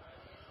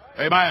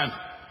 Amen.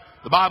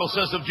 The Bible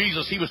says of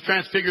Jesus, He was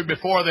transfigured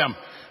before them,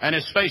 and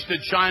His face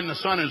did shine in the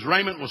sun. His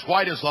raiment was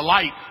white as the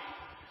light.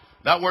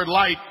 That word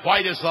light,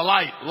 white as the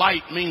light.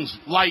 Light means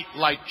light,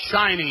 like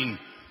shining,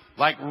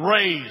 like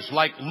rays,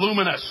 like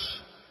luminous.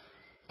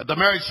 At the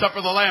marriage supper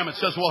of the Lamb, it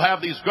says we'll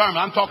have these garments.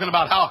 I'm talking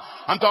about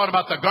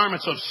the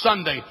garments of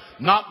Sunday,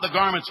 not the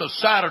garments of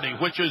Saturday,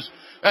 which is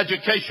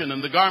education,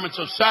 and the garments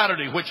of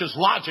Saturday, which is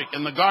logic,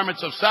 and the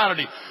garments of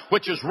Saturday,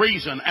 which is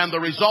reason, and the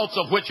results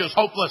of which is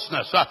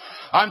hopelessness.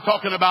 I'm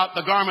talking about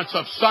the garments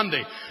of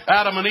Sunday.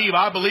 Adam and Eve,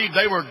 I believe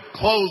they were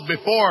clothed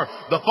before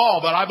the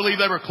fall, but I believe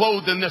they were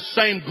clothed in this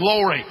same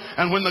glory.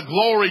 And when the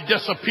glory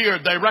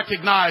disappeared, they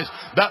recognized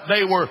that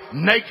they were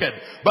naked.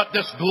 But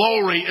this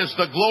glory is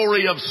the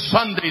glory of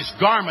Sunday's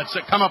garments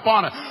that come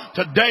upon it.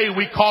 Today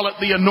we call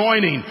it the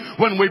anointing.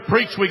 When we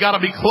preach, we got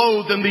to be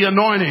clothed in the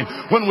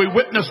anointing. When we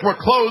witness, we're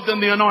clothed in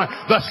the anointing.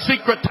 The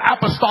secret to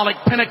apostolic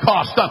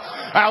Pentecost.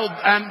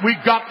 And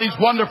we've got these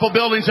wonderful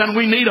buildings and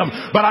we need them.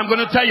 But I'm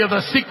going to tell you,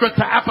 the secret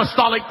to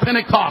apostolic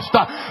Pentecost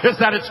is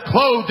that it's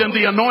clothed in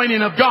the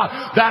anointing of God.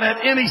 That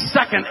at any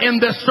second in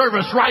this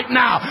service right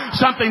now,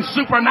 something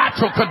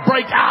supernatural could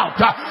break out.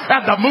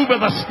 And the move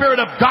of the Spirit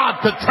of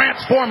God could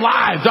transform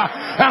lives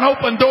and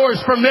open doors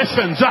for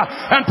missions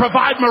and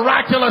provide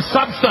miraculous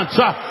substance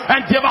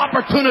and give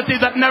opportunity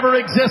that never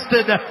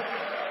existed.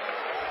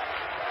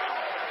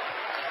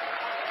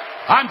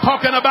 I'm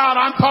talking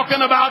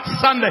about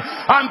Sunday.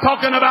 I'm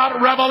talking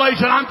about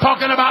revelation. I'm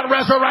talking about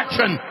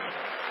resurrection.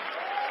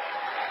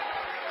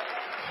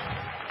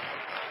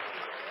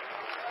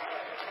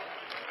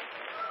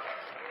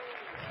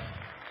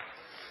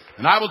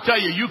 And I will tell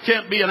you, you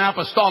can't be an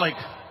apostolic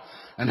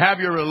and have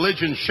your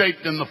religion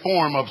shaped in the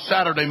form of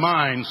Saturday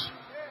minds.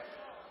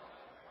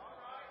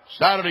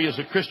 Saturday is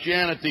a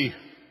Christianity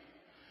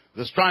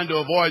that's trying to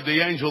avoid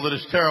the angel that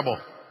is terrible.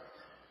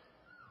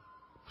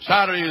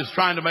 Saturday is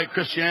trying to make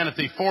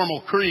Christianity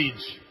formal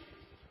creeds.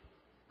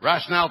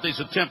 Rationality's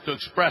attempt to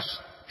express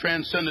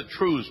transcendent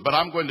truths. But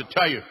I'm going to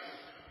tell you,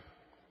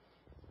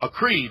 a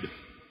creed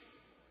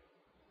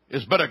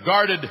is but a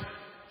guarded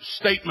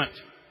statement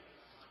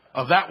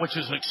of that which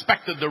is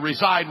expected to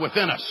reside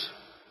within us.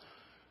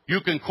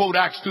 You can quote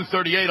Acts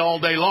 2:38 all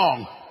day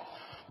long,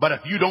 but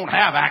if you don't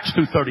have Acts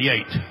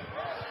 2:38,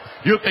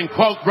 you can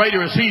quote,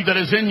 greater is He that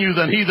is in you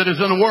than he that is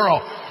in the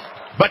world.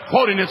 But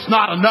quoting it's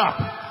not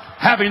enough.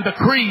 Having the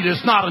creed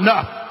is not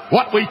enough.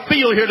 What we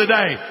feel here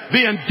today,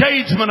 the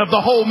engagement of the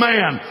whole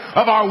man,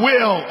 of our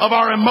will, of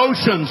our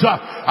emotions.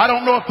 I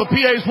don't know if the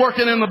PA's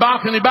working in the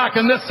balcony back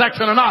in this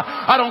section or not.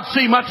 I don't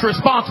see much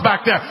response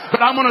back there.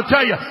 But I'm going to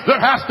tell you,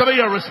 there has to be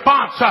a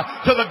response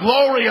to the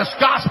glorious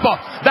gospel.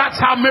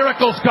 That's how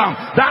miracles come.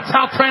 That's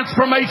how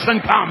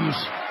transformation comes.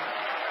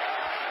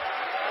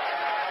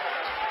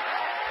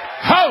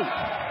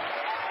 Hope.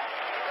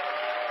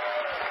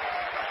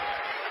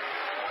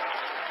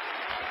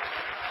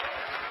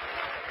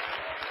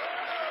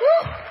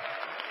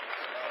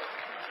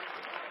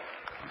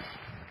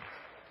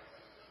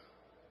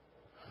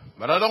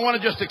 But I don't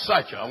want to just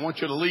excite you. I want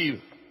you to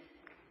leave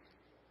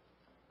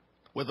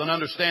with an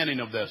understanding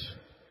of this.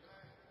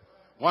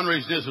 One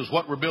reason is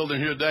what we're building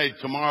here today.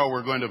 Tomorrow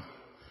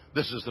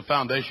this is the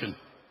foundation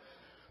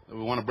that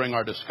we want to bring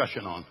our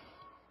discussion on.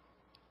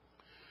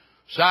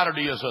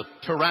 Saturday is a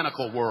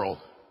tyrannical world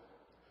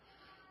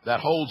that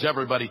holds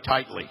everybody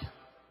tightly.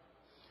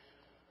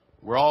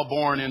 We're all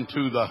born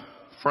into the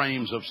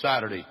frames of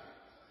Saturday.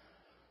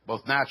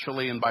 Both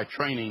naturally and by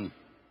training,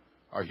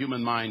 our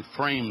human mind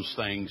frames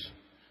things,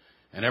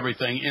 and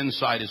everything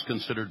inside is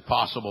considered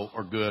possible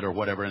or good or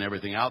whatever, and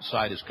everything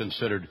outside is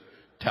considered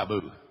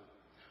taboo.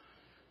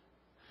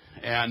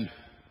 And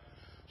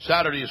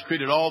Saturday has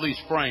created all these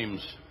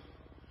frames.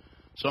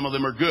 Some of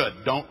them are good.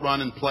 Don't run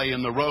and play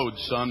in the road,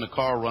 son. The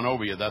car will run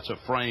over you. That's a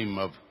frame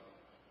of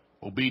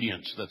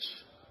obedience that's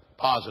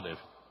positive.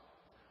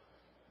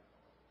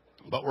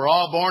 But we're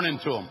all born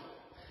into them.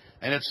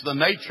 And it's the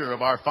nature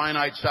of our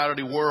finite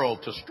Saturday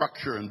world to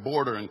structure and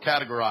border and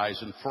categorize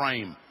and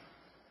frame.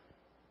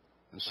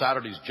 And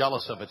Saturday's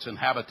jealous of its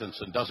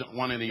inhabitants and doesn't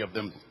want any of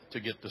them to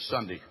get to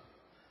Sunday.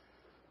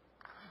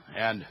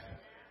 And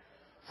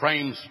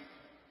frames,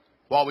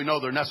 while we know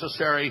they're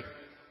necessary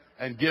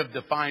and give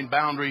defined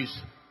boundaries,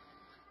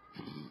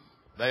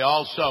 they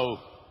also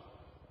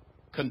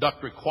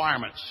conduct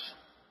requirements,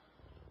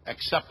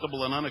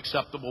 acceptable and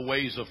unacceptable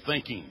ways of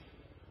thinking.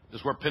 This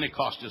is where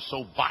Pentecost is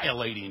so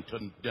violating to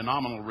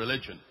denominational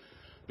religion,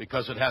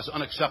 because it has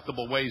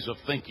unacceptable ways of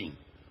thinking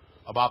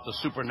about the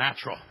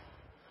supernatural.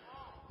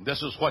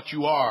 This is what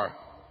you are.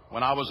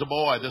 When I was a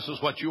boy, this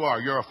is what you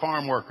are. You're a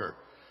farm worker.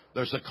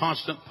 There's a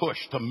constant push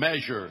to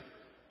measure,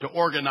 to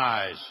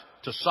organize,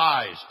 to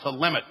size, to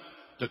limit,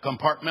 to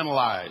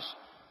compartmentalize.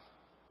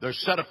 There's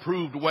set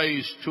approved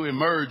ways to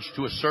emerge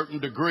to a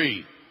certain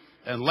degree.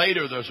 And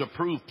later there's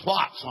approved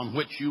plots on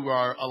which you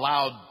are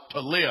allowed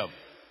to live.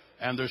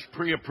 And there's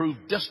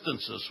pre-approved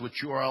distances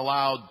which you are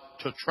allowed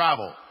to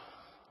travel.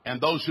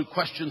 And those who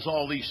question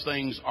all these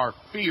things are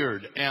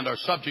feared and are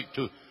subject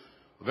to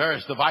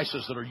various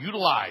devices that are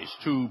utilized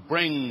to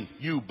bring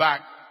you back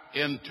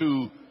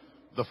into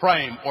the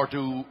frame or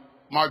to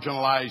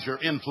marginalize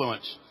your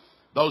influence.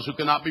 Those who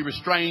cannot be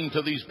restrained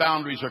to these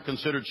boundaries are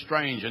considered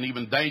strange and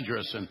even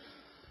dangerous and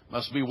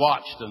must be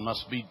watched and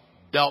must be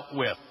dealt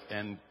with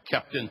and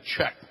kept in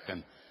check.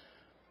 And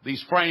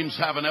these frames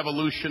have an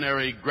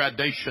evolutionary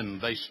gradation.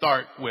 They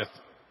start with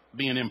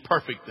being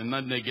imperfect, and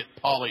then they get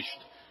polished,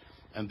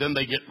 and then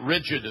they get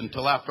rigid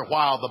until after a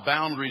while the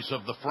boundaries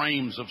of the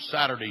frames of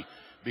Saturday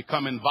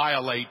become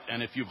inviolate,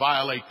 and if you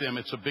violate them,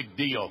 it's a big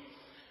deal.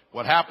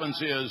 What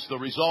happens is the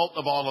result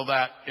of all of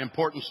that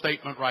important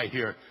statement right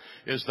here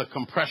is the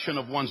compression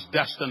of one's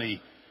destiny.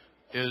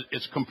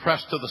 It's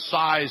compressed to the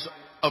size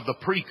of the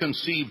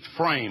preconceived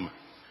frame,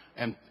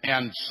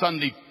 and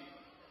Sunday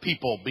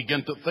people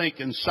begin to think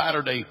in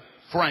Saturday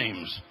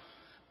frames.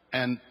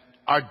 And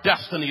our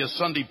destiny as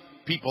Sunday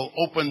people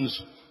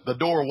opens the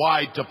door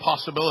wide to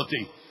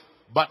possibility.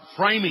 But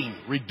framing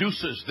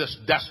reduces this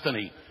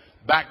destiny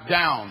back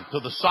down to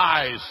the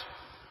size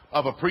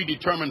of a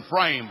predetermined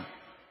frame,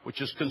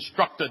 which is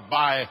constructed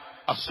by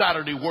a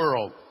Saturday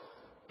world.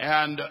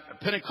 And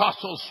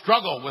Pentecostals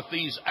struggle with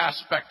these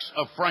aspects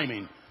of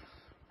framing.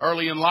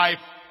 Early in life,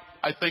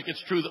 I think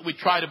it's true that we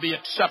try to be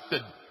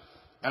accepted,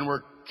 and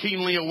we're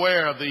keenly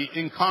aware of the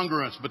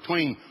incongruence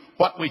between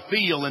what we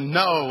feel and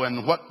know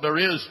and what there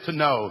is to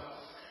know.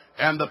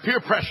 And the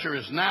peer pressure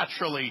is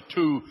naturally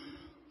to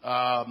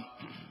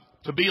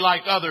be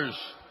like others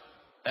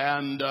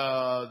and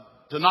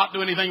to not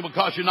do anything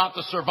because you're not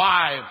to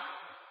survive,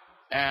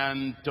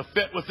 and to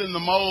fit within the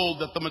mold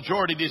that the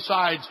majority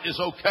decides is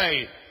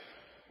okay.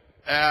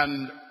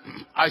 And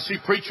I see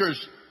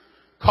preachers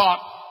caught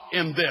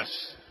in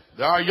this.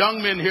 There are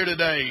young men here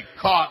today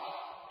caught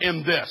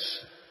in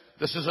this.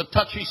 This is a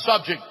touchy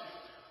subject.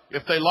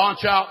 If they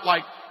launch out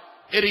like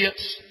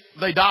idiots,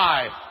 they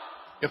die.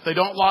 If they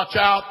don't launch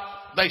out,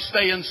 they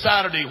stay in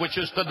Saturday, which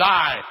is to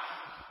die.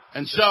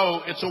 And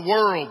so it's a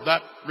world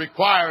that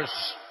requires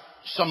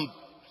some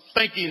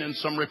thinking and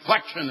some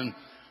reflection.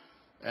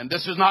 And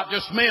this is not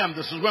just men,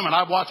 this is women.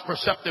 I've watched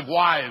perceptive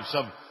wives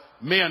of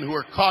men who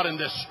are caught in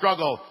this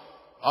struggle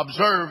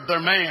observe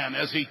their man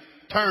as he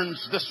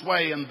turns this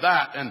way and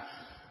that and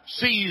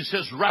sees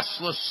his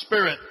restless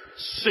spirit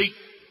seek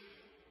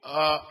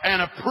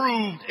an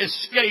approved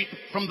escape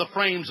from the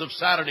frames of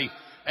Saturday,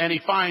 and he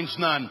finds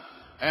none.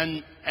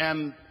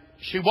 And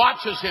she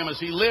watches him as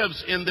he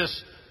lives in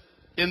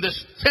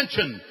this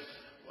tension,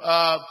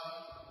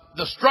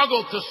 the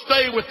struggle to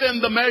stay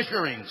within the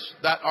measurings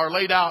that are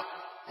laid out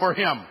for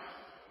him.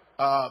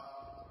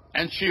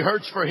 And she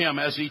hurts for him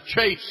as he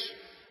chafes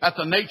at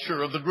the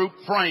nature of the group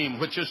frame,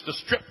 which is to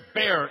strip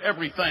bare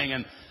everything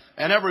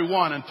and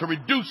everyone, and to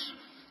reduce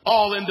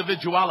all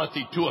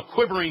individuality to a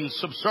quivering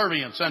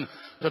subservience, and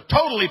to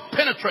totally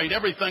penetrate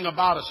everything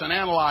about us and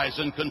analyze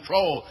and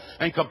control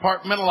and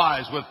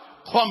compartmentalize with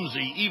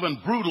clumsy, even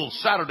brutal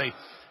Saturday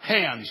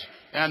hands,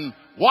 and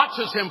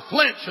watches him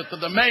flinch at the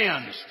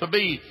demands to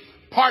be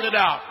parted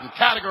out and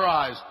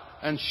categorized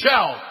and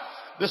shelved.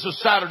 This is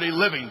Saturday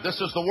living. This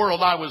is the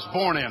world I was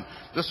born in.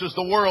 This is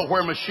the world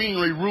where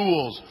machinery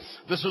rules.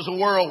 This is a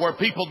world where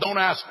people don't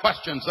ask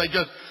questions. They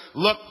just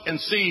look and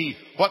see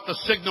what the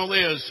signal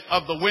is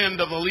of the wind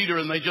of the leader,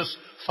 and they just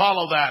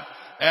follow that.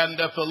 And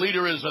if the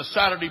leader is a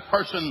Saturday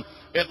person,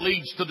 it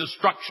leads to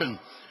destruction.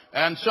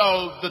 And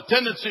so the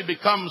tendency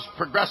becomes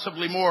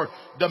progressively more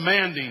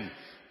demanding,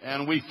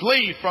 and we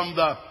flee from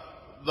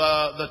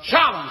the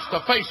challenge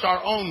to face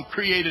our own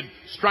created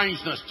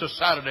strangeness to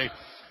Saturday.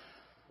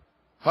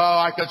 Oh,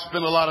 I could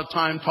spend a lot of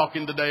time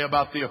talking today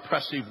about the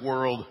oppressive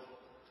world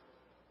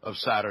of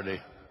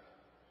Saturday.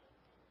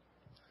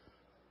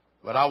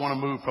 But I want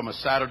to move from a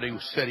Saturday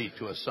city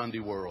to a Sunday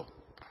world.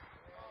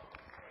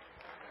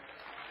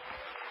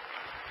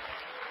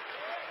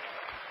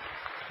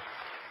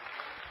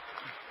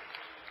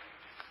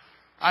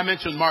 I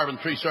mentioned Marvin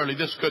Treese earlier.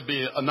 This could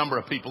be a number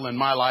of people in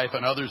my life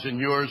and others in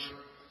yours.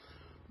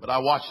 But I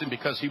watched him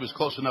because he was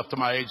close enough to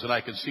my age that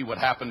I could see what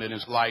happened in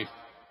his life.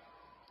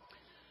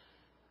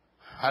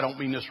 I don't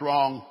mean this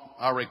wrong.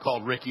 I already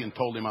called Ricky and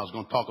told him I was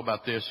going to talk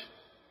about this.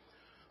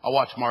 I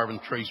watched Marvin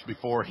Treese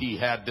before he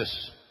had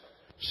this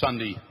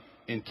Sunday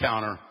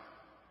encounter.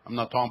 I'm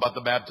not talking about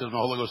the baptism of the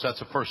Holy Ghost. That's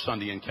the first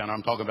Sunday encounter.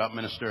 I'm talking about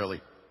ministerially.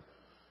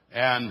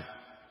 And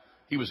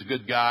he was a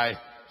good guy,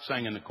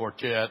 sang in the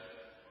quartet,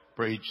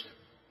 preached,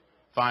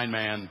 fine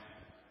man,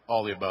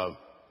 all the above.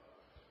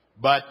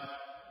 But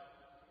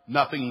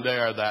nothing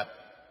there that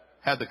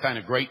had the kind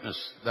of greatness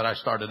that I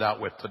started out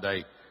with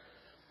today.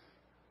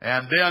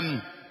 And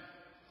then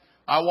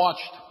I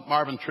watched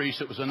Marvin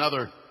Treese. It was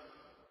another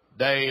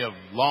day of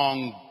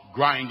long,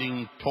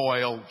 grinding,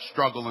 toil,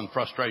 struggle, and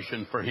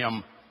frustration for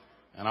him.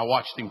 And I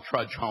watched him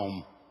trudge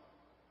home.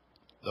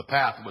 The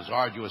path was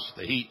arduous.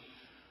 The heat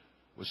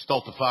was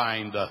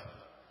stultifying. The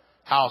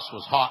house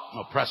was hot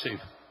and oppressive.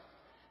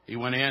 He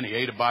went in, he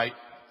ate a bite,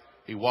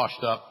 he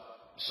washed up,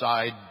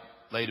 sighed,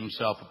 laid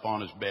himself upon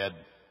his bed.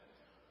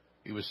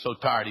 He was so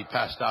tired he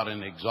passed out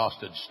in an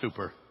exhausted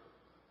stupor.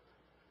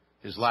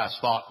 His last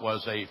thought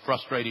was, a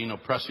frustrating,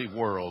 oppressive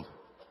world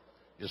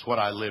is what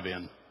I live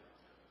in.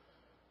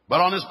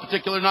 But on this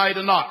particular night,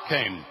 a knock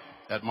came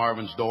at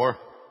Marvin's door.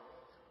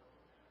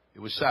 It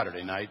was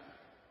Saturday night.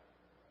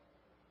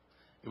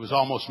 It was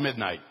almost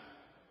midnight,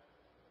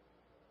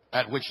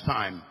 at which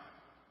time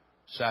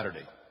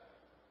Saturday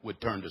would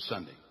turn to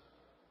Sunday.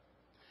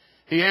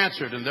 He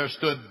answered, and there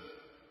stood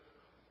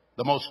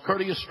the most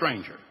courteous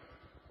stranger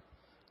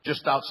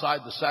just outside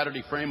the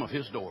Saturday frame of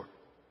his door.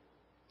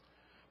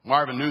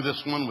 Marvin knew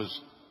this one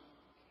was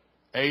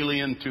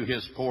alien to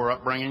his poor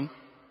upbringing,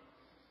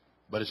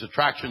 but his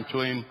attraction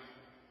to him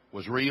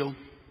was real.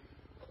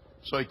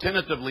 So he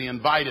tentatively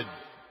invited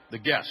the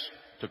guest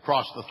to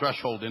cross the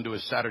threshold into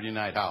his Saturday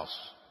night house.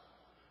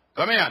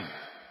 Come in.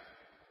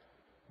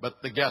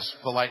 But the guest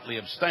politely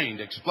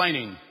abstained,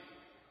 explaining,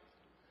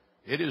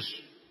 it is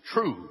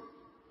true,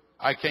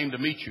 I came to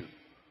meet you.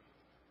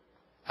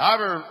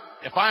 However,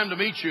 if I am to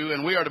meet you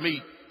and we are to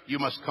meet, you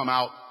must come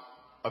out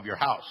of your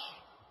house.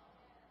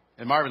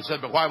 And Marvin said,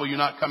 but why will you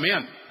not come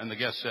in? And the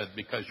guest said,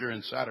 because you're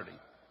in Saturday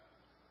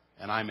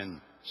and I'm in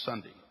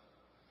Sunday.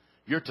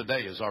 Your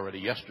today is already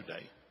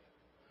yesterday.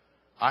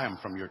 I am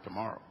from your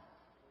tomorrow.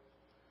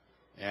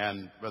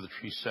 And Brother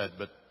Treese said,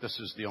 but this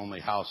is the only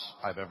house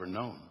I've ever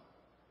known.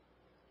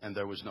 And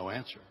there was no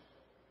answer.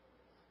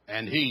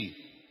 And he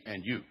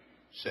and you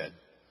said,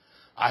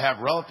 I have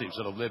relatives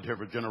that have lived here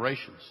for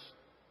generations.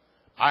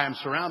 I am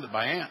surrounded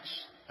by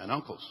aunts and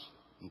uncles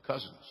and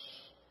cousins.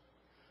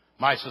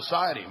 My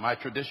society, my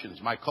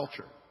traditions, my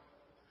culture.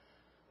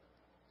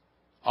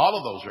 All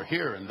of those are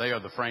here, and they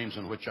are the frames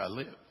in which I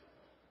live.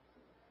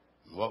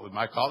 What would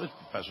my college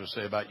professor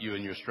say about you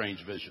and your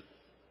strange vision?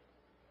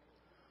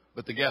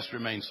 But the guest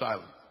remained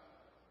silent.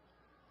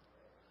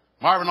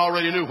 Marvin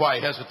already knew why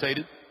he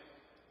hesitated.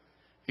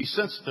 He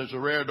sensed there's a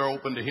rare door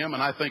open to him,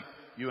 and I think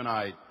you and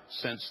I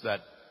sense that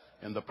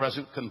in the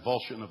present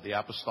convulsion of the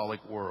apostolic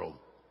world,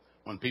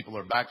 when people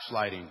are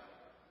backsliding,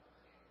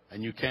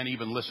 and you can't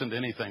even listen to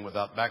anything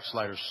without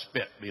backsliders'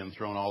 spit being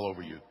thrown all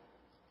over you.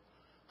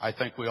 I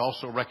think we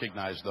also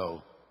recognize,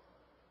 though,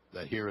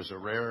 that here is a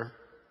rare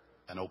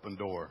and open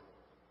door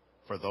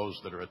for those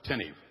that are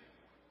attentive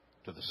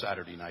to the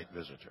Saturday night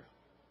visitor.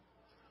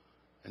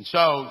 And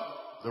so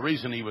the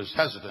reason he was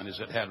hesitant is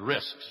it had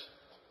risks.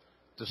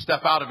 To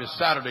step out of his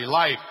Saturday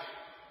life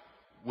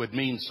would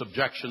mean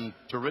subjection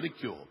to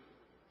ridicule,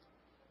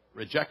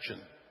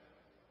 rejection,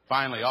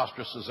 finally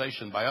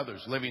ostracization by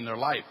others living their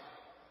life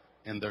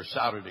in their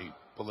Saturday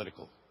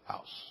political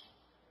house.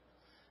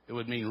 It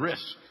would mean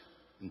risk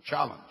and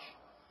challenge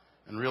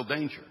and real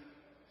danger.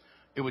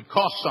 It would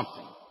cost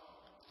something.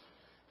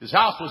 His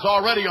house was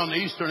already on the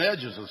eastern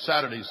edges of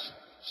Saturday's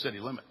city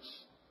limits.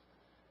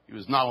 He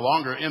was no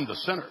longer in the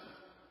center.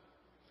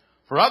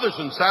 For others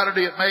on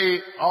Saturday, it may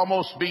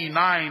almost be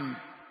 9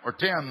 or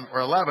 10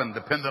 or 11,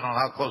 depending on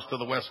how close to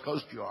the West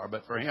Coast you are.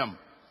 But for him,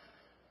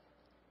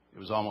 it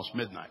was almost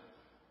midnight.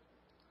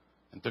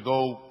 And to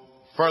go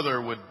further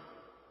would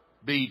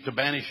be to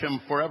banish him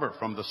forever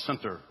from the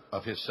center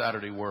of his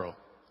Saturday world.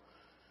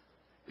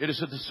 It is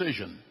a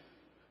decision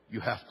you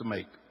have to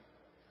make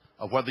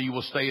of whether you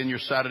will stay in your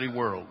Saturday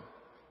world.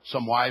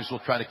 Some wives will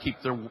try to keep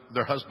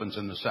their husbands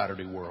in the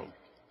Saturday world.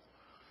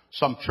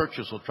 Some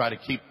churches will try to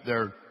keep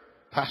their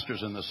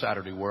pastors in the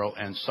Saturday world,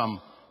 and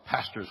some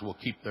pastors will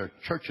keep their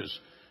churches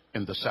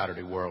in the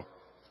Saturday world.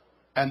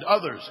 And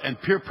others,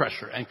 and peer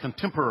pressure, and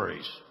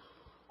contemporaries,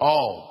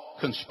 all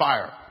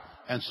conspire,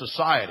 and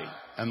society,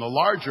 and the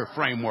larger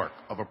framework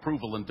of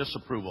approval and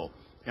disapproval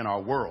in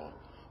our world,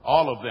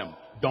 all of them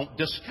don't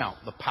discount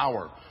the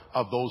power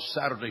of those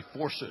Saturday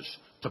forces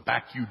to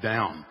back you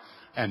down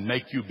and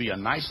make you be a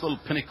nice little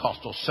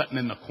Pentecostal sitting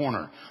in the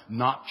corner,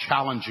 not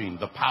challenging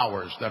the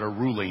powers that are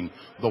ruling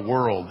the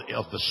world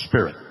of the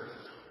Spirit.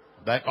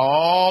 That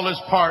all is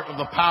part of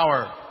the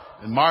power.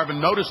 And Marvin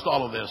noticed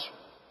all of this,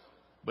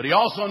 but he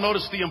also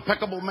noticed the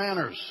impeccable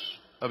manners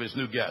of his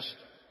new guest.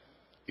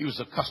 He was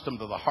accustomed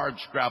to the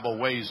hard-scrabble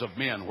ways of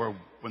men where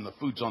when the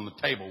food's on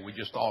the table, we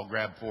just all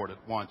grab for it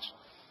at once.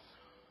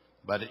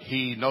 But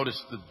he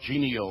noticed the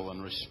genial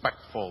and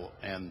respectful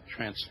and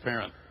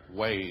transparent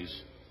ways.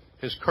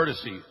 His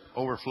courtesy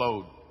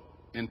overflowed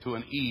into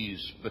an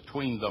ease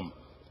between them,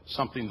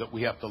 something that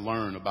we have to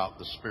learn about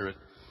the Spirit.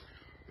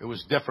 It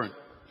was different.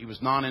 He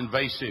was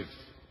non-invasive.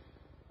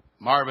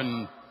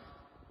 Marvin,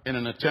 in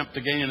an attempt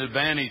to gain an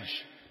advantage,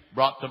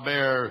 brought to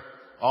bear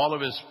all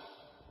of his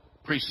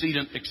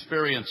precedent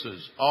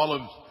experiences, all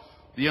of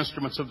the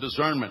instruments of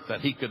discernment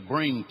that he could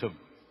bring to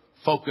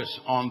focus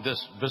on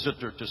this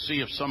visitor to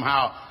see if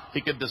somehow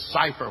he could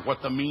decipher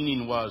what the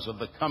meaning was of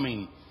the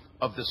coming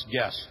of this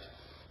guest.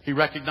 He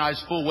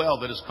recognized full well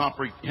that his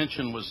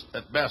comprehension was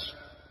at best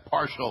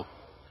partial,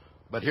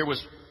 but here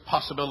was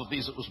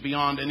possibilities that was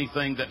beyond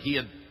anything that he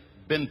had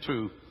been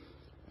to.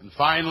 And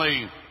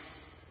finally,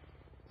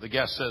 the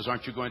guest says,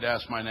 "Aren't you going to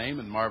ask my name?"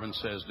 And Marvin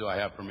says, "Do I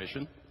have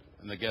permission?"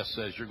 And the guest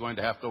says, "You're going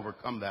to have to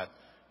overcome that.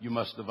 You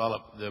must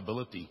develop the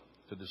ability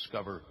to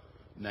discover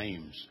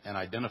names and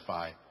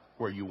identify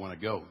where you want to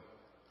go.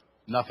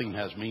 Nothing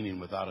has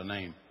meaning without a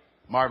name."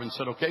 Marvin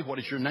said, "Okay, what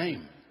is your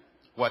name?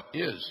 What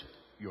is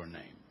your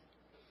name?"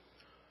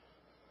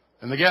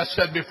 And the guest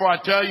said, "Before I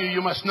tell you,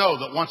 you must know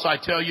that once I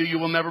tell you, you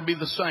will never be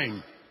the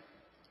same."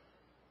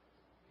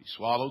 He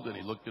swallowed and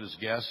he looked at his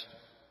guest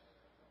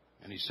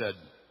and he said,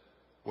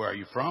 "Where are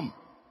you from?"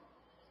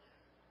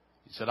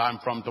 He said, "I'm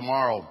from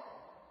tomorrow."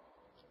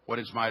 "What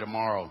is my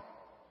tomorrow?"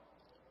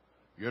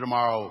 "Your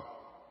tomorrow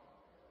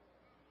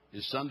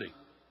is Sunday."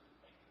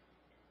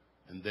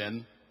 And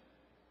then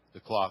the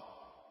clock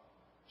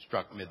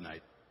struck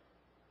midnight.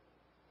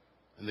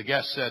 And the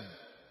guest said,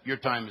 "Your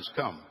time has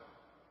come."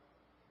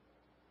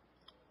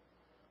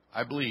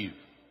 I believe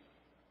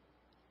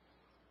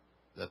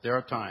that there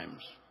are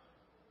times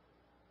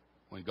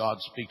when God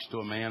speaks to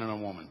a man and a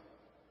woman.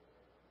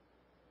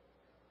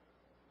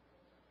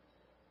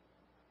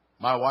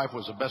 My wife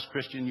was the best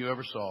Christian you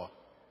ever saw.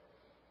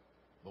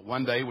 But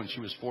one day when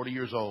she was 40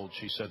 years old,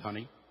 she said,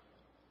 "Honey,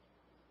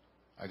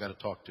 I got to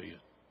talk to you."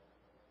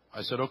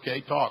 I said,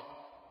 "Okay, talk."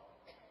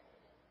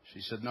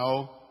 She said,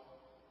 "No,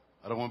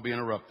 I don't want to be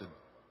interrupted.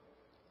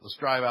 Let's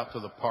drive out to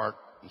the park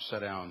and sit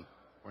down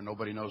where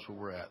nobody knows where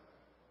we're at."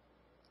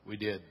 We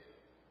did.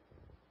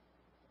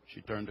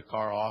 She turned the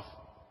car off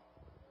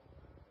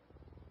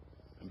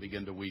and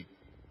began to weep.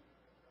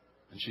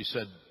 And she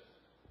said,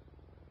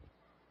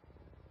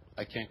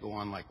 "I can't go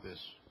on like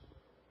this."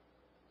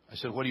 I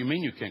said, "What do you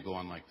mean you can't go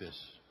on like this?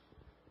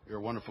 You're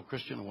a wonderful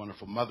Christian, a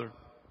wonderful mother."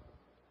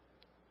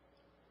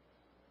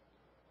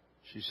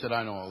 She said,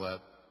 "I know all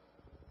that."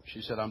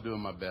 She said, "I'm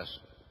doing my best."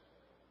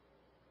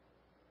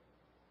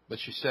 But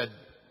she said,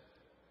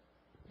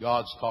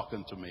 "God's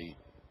talking to me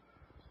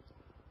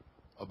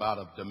about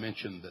a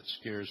dimension that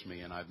scares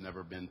me and I've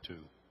never been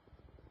to."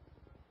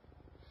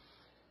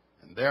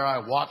 And there I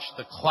watched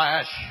the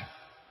clash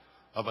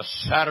of a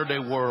Saturday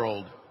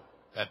world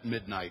at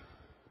midnight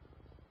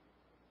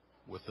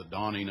with the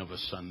dawning of a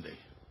Sunday.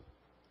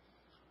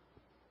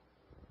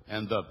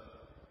 And the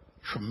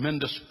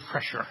tremendous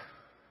pressure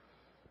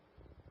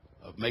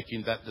of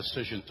making that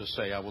decision to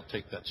say, "I will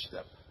take that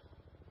step."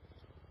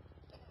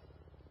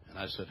 And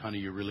I said, "Honey,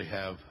 you really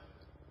have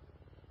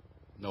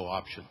no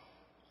option.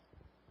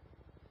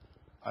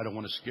 I don't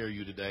want to scare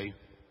you today,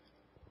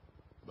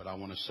 but I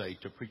want to say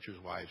to preachers'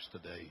 wives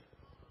today,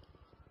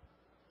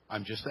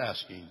 I'm just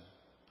asking,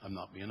 I'm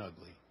not being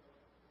ugly.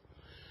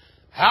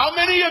 How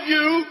many of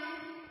you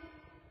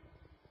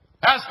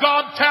has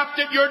God tapped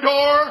at your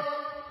door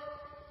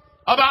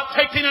about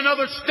taking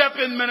another step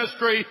in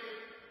ministry,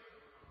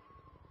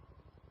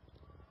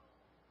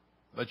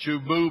 but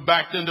you've moved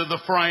back into the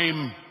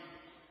frame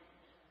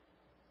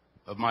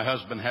of my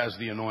husband has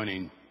the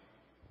anointing,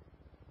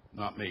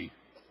 not me?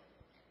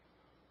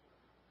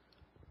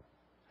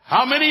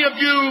 How many of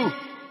you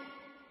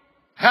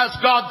has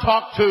God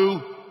talked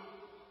to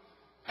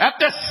at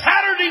the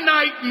Saturday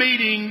night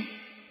meeting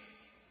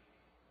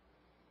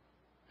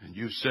and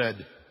you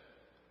said,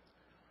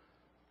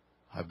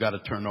 I've got to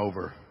turn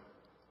over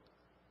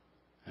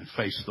and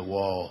face the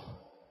wall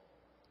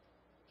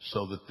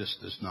so that this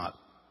does not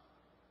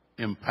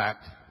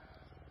impact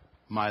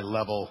my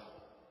level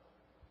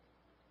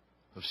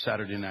of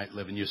Saturday night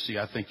living. You see,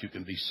 I think you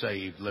can be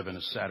saved living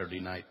a Saturday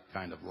night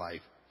kind of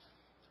life.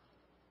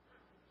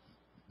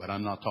 But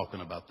I'm not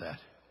talking about that.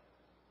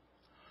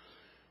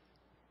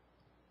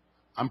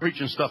 I'm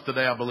preaching stuff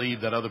today I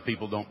believe that other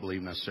people don't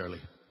believe necessarily.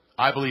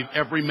 I believe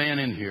every man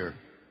in here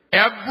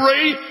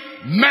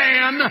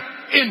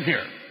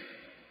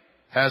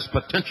has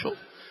potential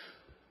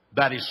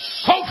that is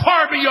so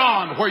far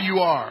beyond where you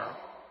are.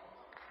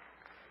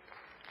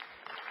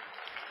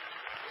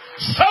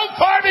 So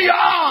far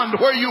beyond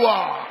where you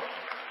are.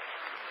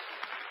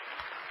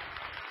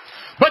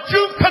 But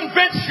you've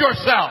convinced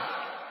yourself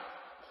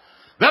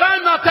that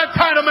I'm not that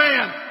kind of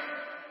man.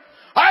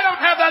 I don't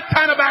have that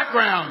kind of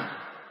background.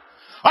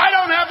 I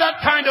don't have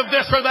that kind of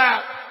this or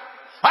that.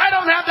 I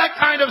don't have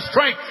that kind of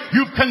strength.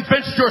 You've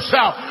convinced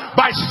yourself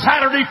by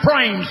Saturday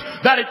frames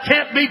that it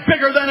can't be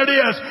bigger than it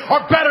is,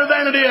 or better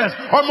than it is,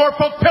 or more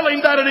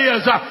fulfilling than it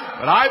is.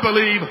 But I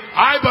believe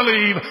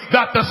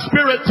that the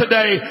Spirit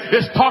today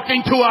is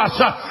talking to us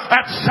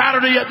at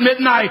Saturday at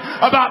midnight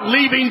about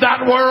leaving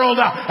that world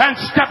and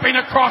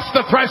stepping across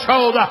the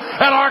threshold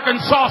at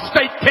Arkansas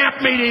State Camp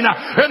meeting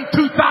in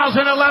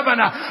 2011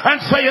 and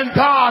saying,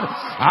 God,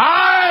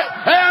 I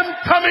am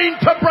coming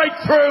to break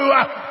through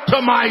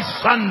to my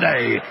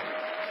Sunday.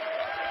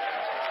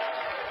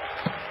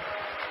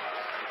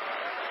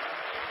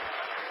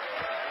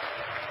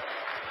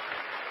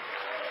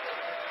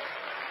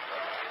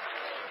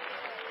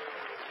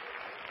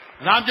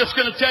 And I'm just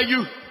going to tell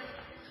you,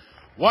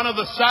 one of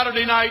the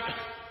Saturday night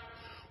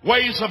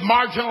ways of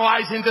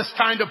marginalizing this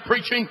kind of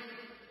preaching.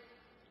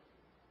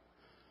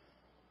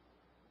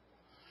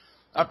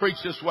 I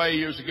preached this way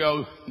years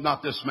ago,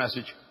 not this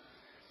message.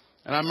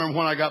 And I remember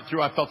when I got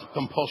through, I felt a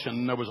compulsion.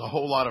 And there was a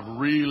whole lot of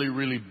really,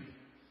 really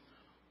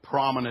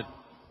prominent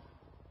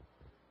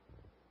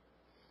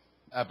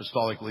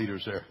apostolic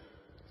leaders there.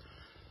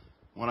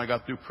 When I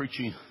got through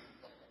preaching,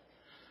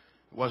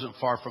 it wasn't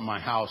far from my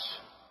house.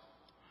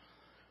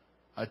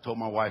 I told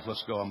my wife,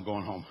 let's go, I'm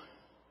going home.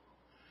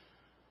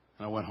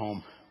 And I went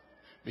home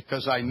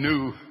because I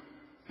knew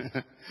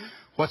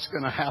what's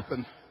going to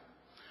happen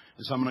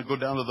is I'm going to go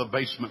down to the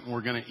basement and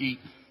we're going to eat.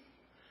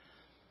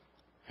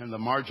 And the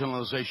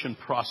marginalization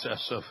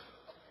process of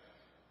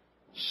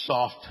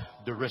soft,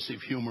 derisive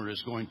humor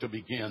is going to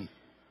begin.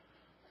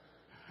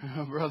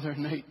 Oh, Brother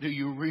Nate, do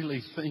you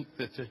really think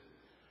that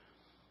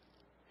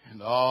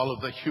and all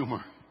of the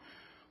humor,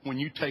 when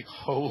you take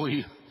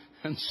holy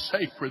and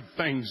sacred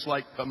things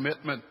like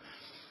commitment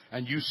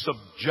and you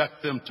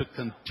subject them to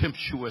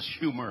contemptuous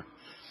humor,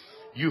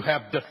 you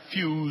have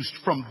diffused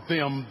from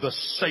them the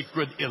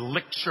sacred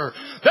elixir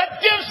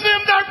that gives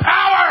them their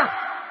power.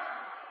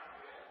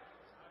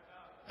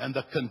 And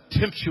the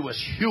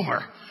contemptuous humor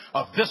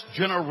of this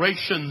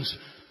generation's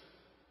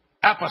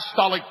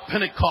apostolic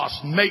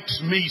Pentecost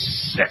makes me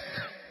sick.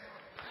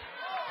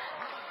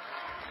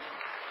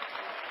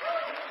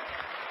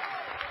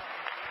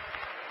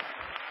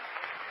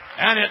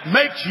 And it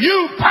makes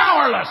you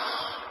powerless.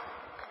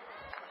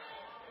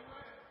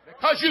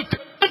 Because you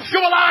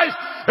contemptualize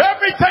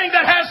everything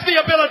that has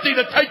the ability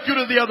to take you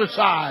to the other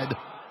side.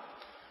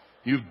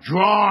 You've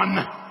drawn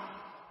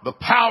the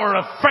power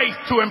of faith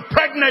to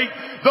impregnate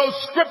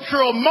those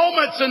scriptural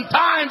moments and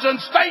times and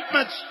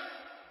statements.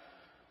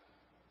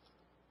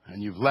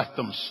 And you've left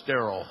them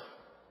sterile.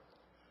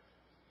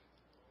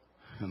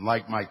 And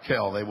like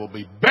Michael, they will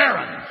be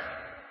barren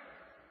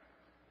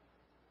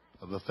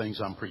of the things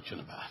I'm preaching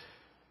about.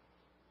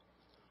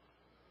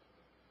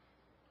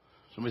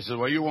 Somebody says,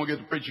 well, you won't get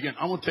to preach again.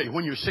 I'm going to tell you,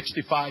 when you're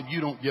 65, you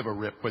don't give a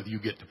rip whether you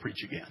get to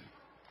preach again.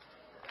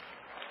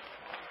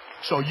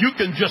 So you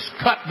can just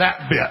cut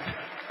that bit.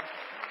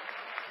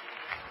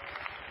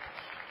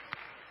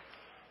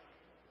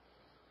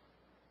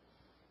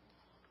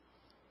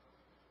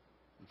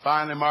 And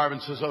finally, Marvin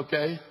says,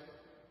 okay,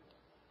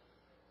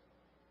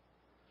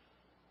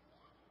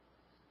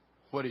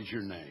 what is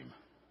your name?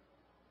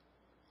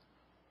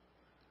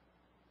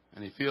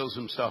 And he feels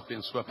himself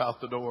being swept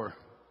out the door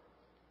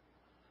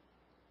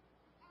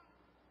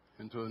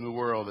into a new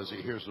world as he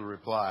hears the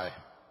reply.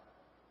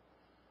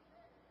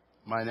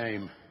 My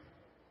name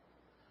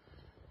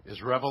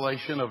is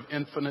Revelation of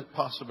Infinite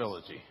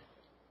Possibility.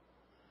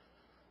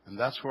 And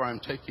that's where I'm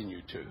taking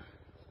you to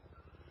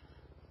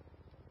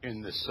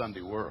in this Sunday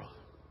world.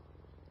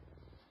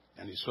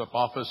 And he swept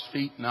off his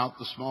feet and out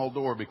the small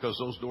door, because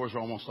those doors are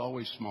almost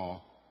always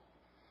small.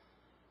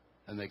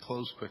 And they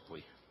close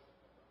quickly.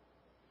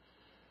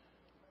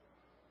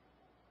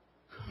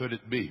 Could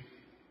it be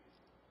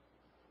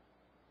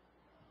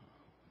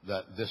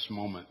that this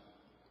moment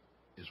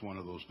is one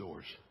of those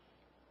doors?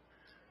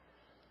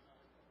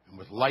 And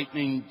with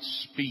lightning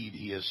speed,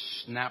 he has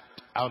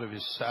snapped out of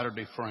his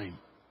Saturday frame.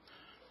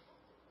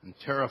 And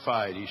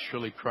terrified, he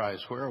shrilly cries,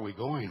 where are we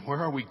going? Where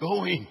are we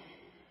going?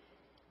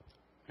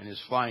 And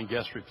his flying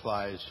guest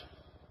replies,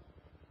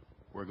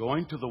 we're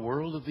going to the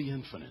world of the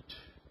infinite.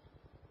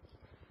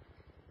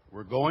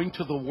 We're going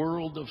to the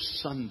world of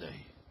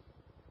Sunday.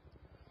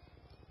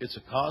 It's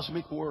a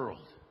cosmic world.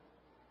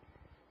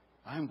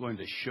 I'm going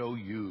to show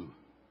you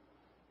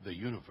the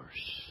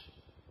universe.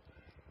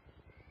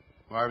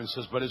 Marvin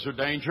says, but is there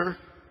danger?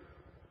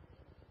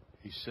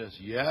 He says,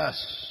 yes.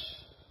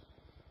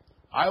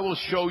 I will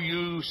show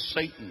you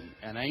Satan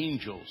and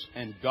angels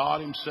and God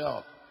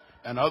himself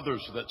and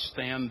others that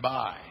stand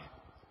by.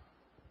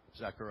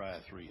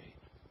 Zechariah 3:8.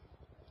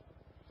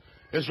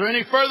 Is there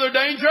any further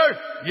danger?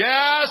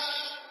 Yes.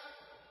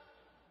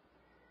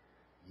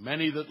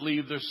 Many that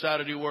leave their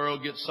Saturday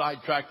world get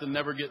sidetracked and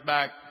never get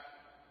back.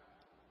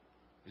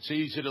 It's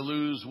easy to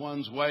lose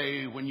one's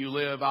way when you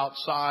live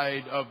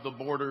outside of the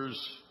borders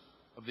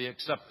of the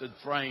accepted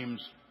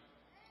frames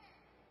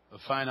of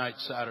finite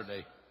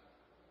Saturday.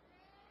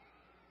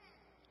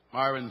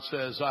 Marvin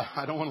says,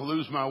 I don't want to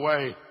lose my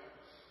way.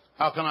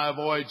 How can I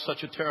avoid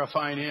such a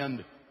terrifying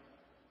end?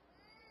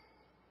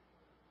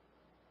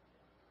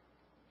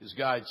 His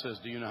guide says,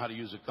 do you know how to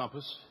use a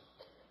compass?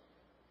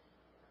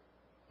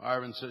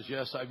 Marvin says,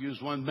 yes, I've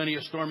used one many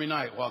a stormy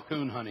night while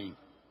coon hunting.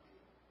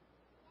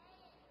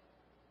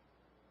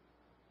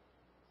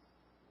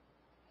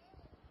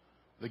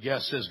 The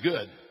guest says,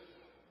 good.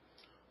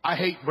 I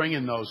hate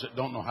bringing those that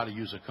don't know how to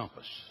use a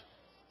compass.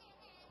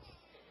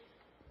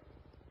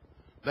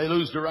 They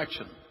lose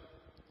direction.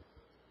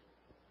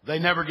 They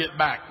never get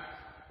back.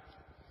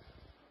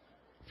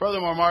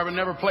 Furthermore, Marvin,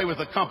 never play with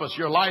a compass.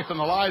 Your life and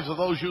the lives of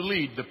those you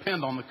lead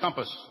depend on the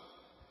compass.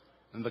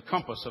 And the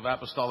compass of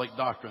apostolic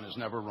doctrine is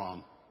never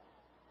wrong.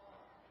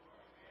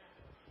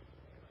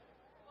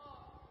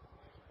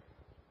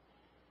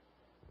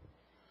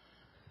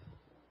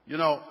 You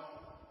know,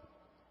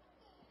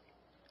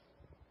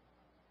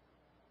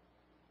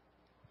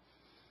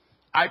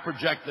 I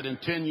project that in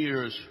 10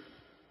 years,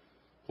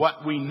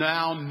 what we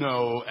now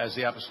know as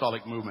the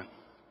apostolic movement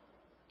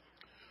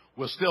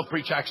will still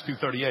preach Acts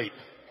 2:38.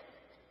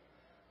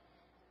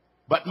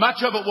 But much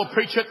of it will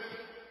preach it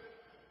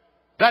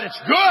that it's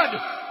good,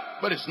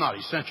 but it's not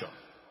essential.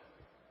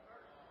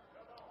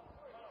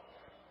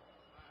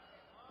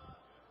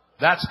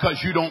 That's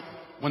because you don't,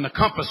 when the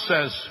compass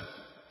says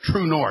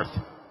true north,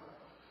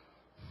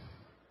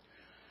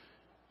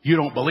 you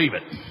don't believe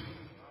it.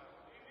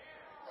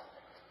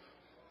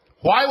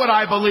 Why would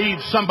I believe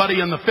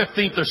somebody in the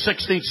 15th or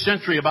 16th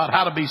century about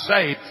how to be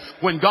saved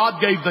when God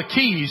gave the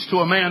keys to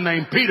a man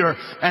named Peter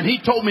and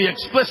he told me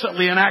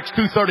explicitly in Acts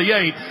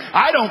 2:38,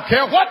 I don't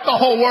care what the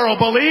whole world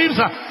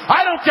believes.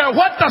 I don't care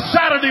what the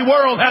Saturday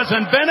world has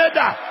invented.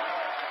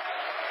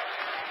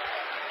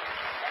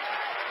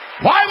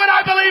 Why would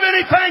I believe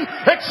anything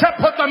except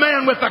what the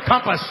man with the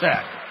compass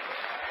said?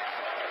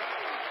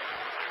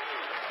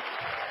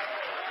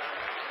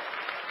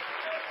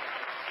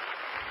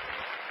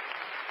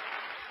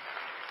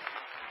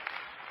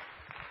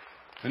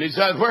 And he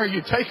said, where are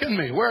you taking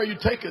me? Where are you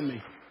taking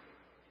me?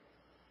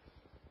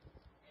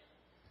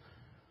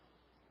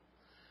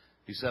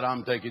 He said,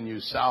 I'm taking you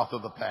south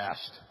of the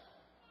past.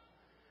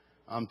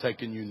 I'm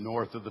taking you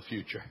north of the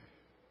future.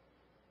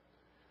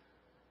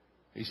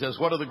 He says,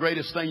 what are the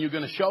greatest thing you're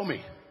going to show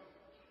me?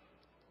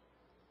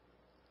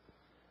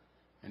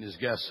 And his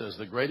guest says,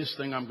 the greatest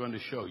thing I'm going to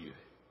show you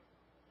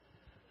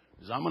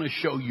is I'm going to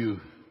show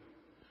you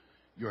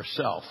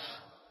yourself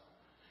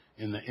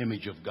in the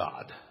image of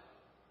God.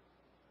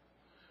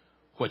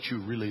 What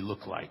you really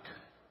look like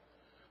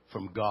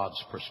from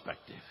God's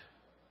perspective.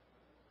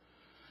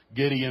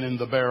 Gideon in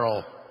the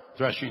barrel,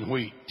 threshing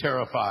wheat,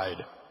 terrified,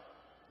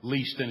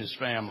 least in his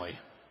family,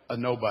 a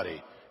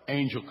nobody.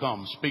 Angel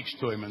comes, speaks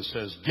to him and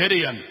says,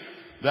 Gideon,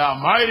 thou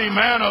mighty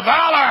man of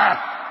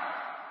valor.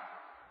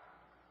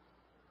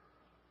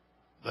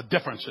 The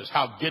difference is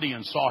how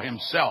Gideon saw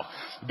himself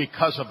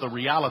because of the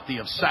reality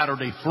of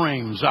Saturday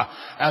frames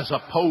as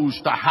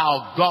opposed to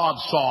how God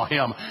saw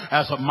him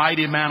as a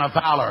mighty man of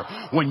valor.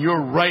 When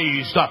you're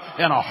raised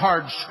in a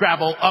hard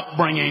scrabble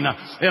upbringing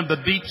in the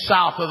deep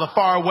south or the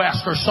far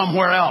west or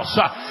somewhere else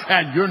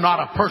and you're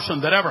not a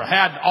person that ever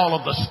had all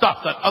of the stuff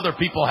that other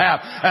people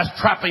have as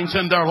trappings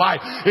in their life,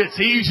 it's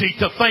easy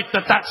to think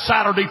that that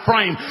Saturday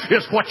frame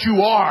is what you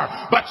are.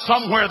 But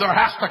somewhere there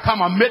has to come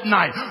a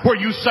midnight where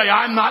you say,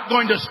 I'm not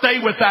going to stay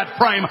with that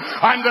frame.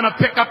 I'm going to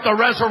pick up the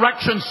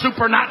resurrection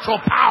supernatural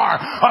power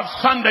of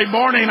Sunday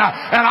morning and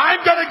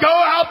I'm going to go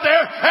out there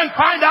and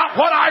find out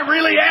what I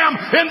really am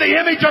in the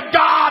image of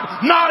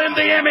God, not in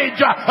the image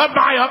of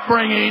my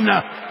upbringing.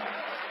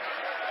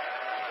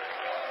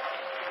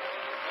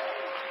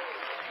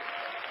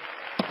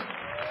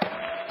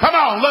 Come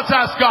on, let's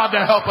ask God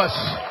to help us.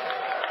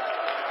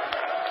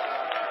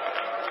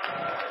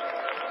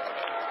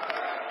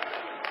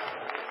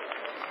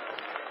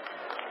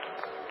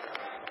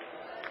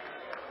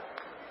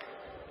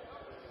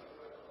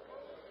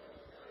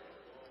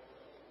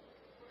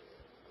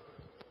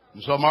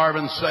 And so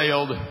Marvin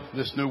sailed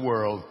this new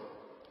world.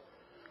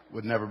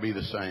 Would never be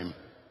the same.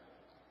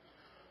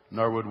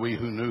 Nor would we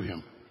who knew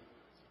him.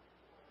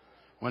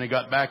 When he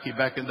got back, he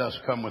beckoned us,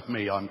 come with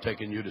me. I'm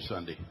taking you to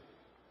Sunday.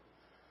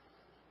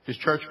 His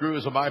church grew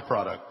as a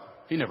byproduct.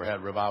 He never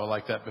had revival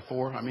like that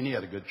before. I mean, he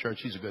had a good church.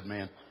 He's a good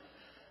man.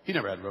 He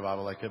never had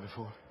revival like that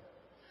before.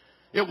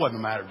 It wasn't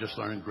a matter of just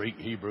learning Greek,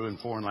 Hebrew, and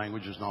foreign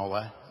languages and all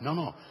that.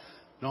 No.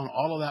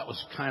 All of that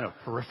was kind of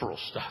peripheral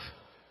stuff.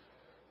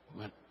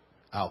 Went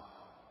out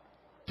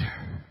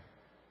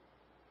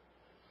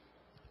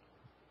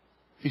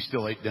He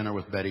still ate dinner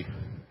with Betty.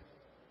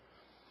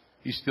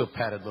 He still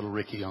patted little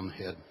Ricky on the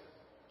head.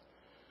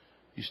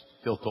 He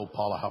still told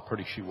Paula how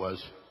pretty she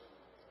was.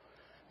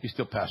 He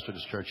still pastored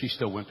his church. He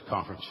still went to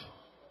conference.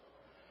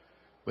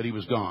 But he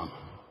was gone.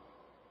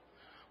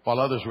 While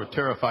others were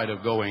terrified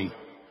of going,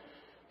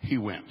 he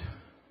went.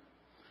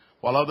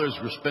 While others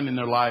were spending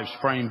their lives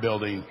frame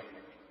building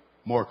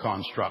more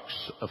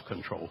constructs of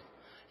control,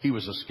 he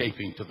was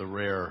escaping to the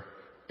rare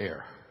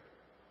air.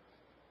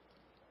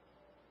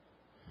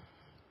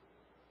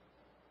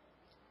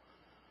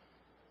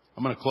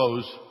 I'm going to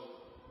close.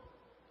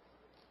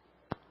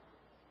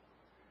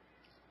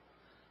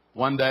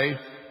 One day,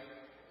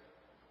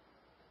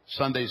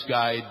 Sunday's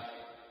guide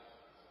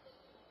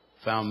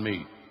found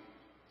me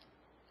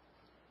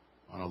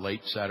on a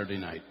late Saturday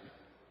night,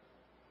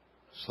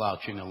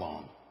 slouching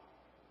along,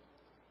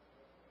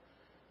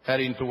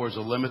 heading towards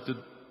a limited,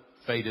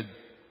 faded,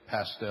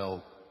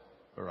 pastel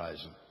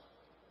horizon,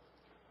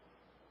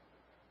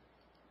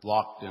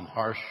 locked in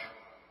harsh,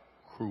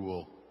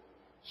 cruel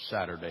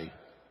Saturday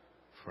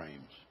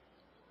frames.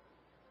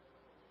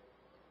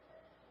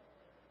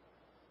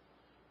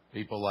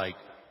 People like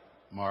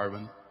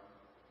Marvin,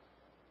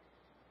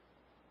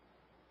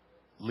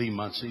 Lee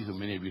Muncie, who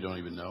many of you don't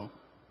even know,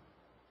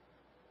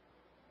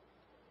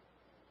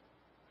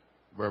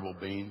 Verbal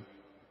Bean,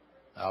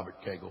 Albert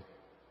Cagle,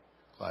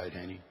 Clyde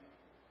Haney,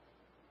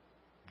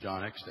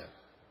 John Eckstedt,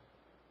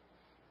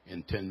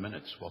 in 10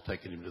 minutes while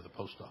taking him to the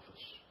post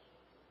office.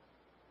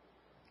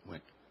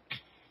 Went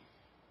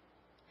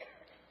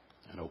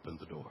and opened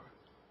the door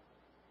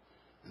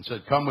and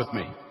said, "Come with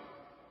me.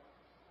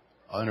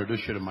 I'll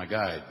introduce you to my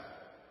guide."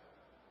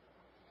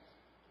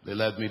 They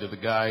led me to the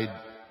guide,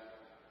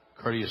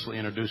 courteously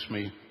introduced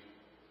me,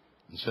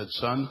 and said,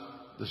 "Son,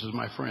 this is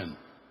my friend.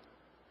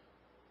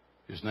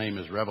 His name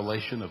is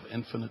Revelation of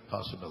Infinite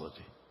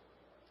Possibility."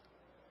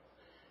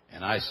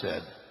 And I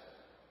said,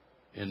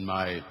 in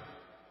my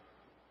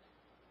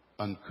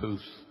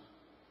uncouth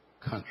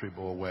country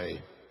boy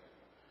way,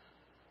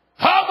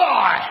 "Oh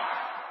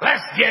boy,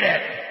 let's get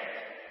it."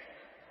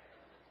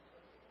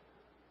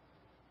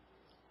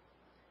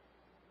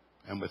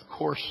 And with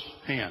coarse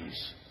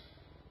hands,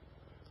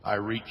 I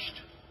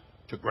reached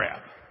to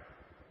grab.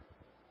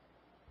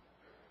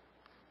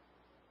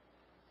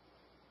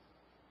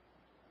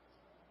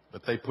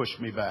 But they pushed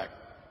me back,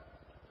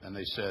 and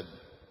they said,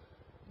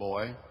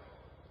 "Boy,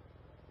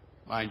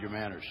 mind your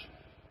manners.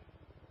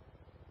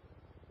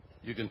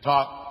 You can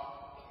talk,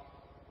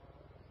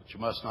 but you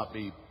must not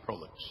be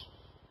prolix.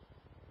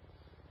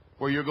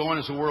 Where you're going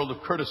is a world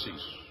of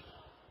courtesies.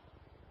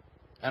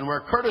 And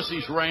where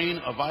courtesies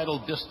reign, a vital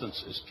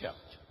distance is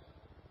kept.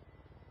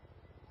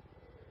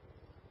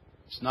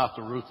 It's not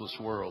the ruthless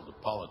world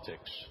of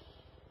politics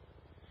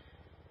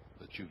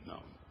that you've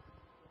known.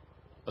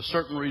 A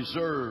certain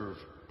reserve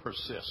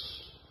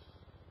persists.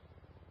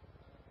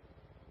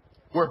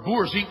 Where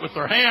boors eat with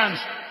their hands,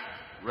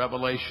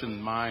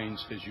 Revelation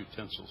minds his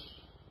utensils."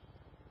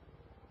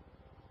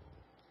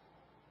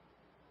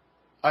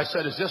 I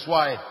said, "Is this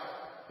why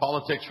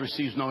politics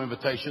receives no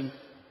invitation?"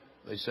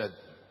 They said,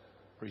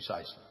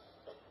 "Precisely.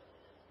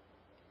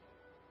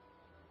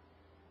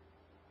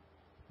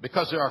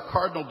 Because there are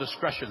cardinal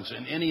discretions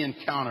in any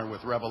encounter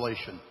with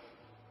Revelation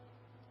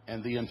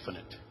and the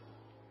infinite.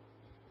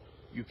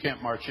 You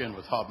can't march in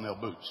with hobnail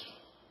boots.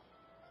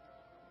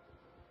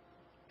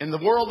 In the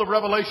world of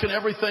Revelation,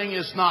 everything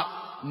is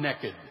not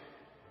naked.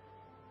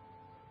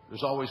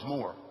 There's always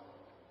more.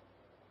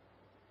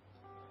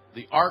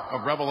 The ark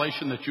of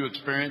revelation that you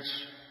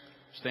experience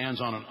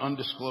stands on an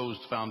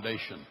undisclosed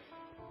foundation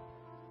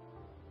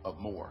of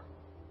more.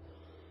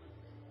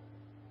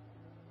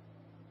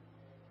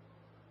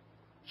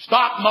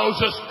 Stop,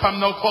 Moses. Come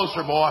no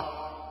closer, boy.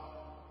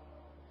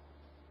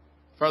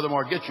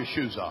 Furthermore, get your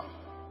shoes off.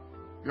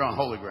 You're on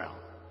holy ground.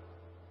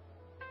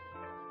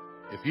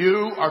 If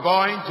you are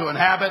going to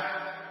inhabit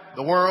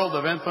the world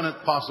of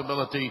infinite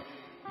possibility,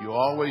 you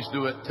always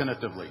do it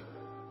tentatively.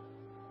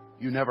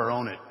 You never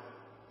own it.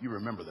 You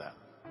remember that.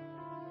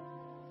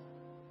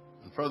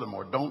 And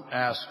furthermore, don't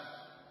ask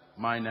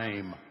my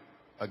name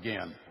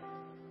again.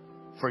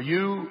 For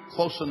you,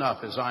 close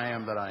enough as I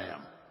am that I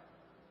am.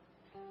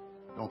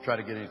 Don't try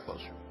to get any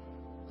closer.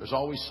 There's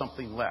always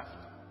something left.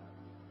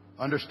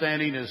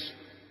 Understanding is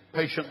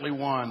patiently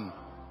won,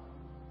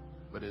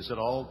 but is at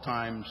all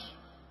times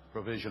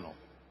provisional.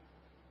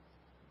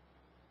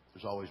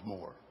 There's always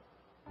more.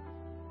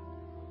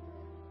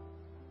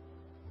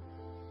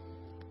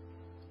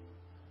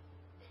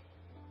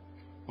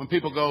 When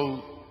people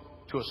go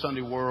to a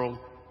Sunday world,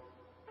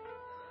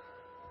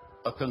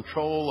 a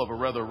control of a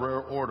rather rare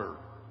order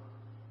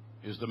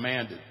is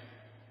demanded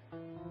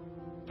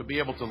to be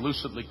able to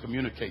lucidly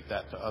communicate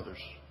that to others.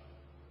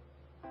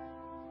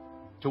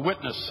 To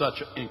witness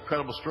such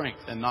incredible strength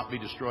and not be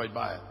destroyed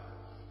by it.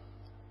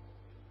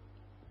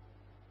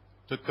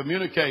 To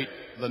communicate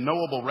the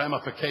knowable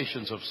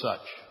ramifications of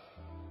such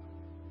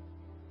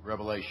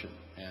revelation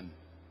and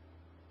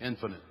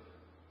infinite.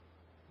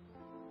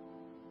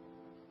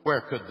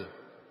 Where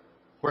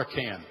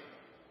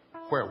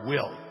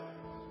will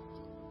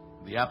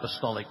the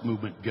apostolic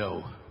movement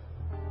go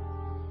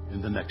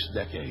in the next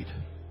decade.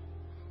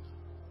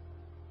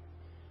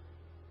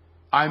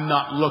 I'm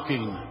not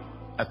looking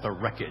at the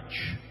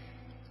wreckage.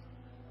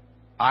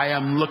 I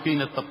am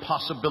looking at the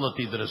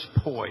possibility that is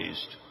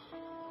poised,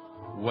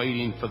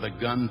 waiting for the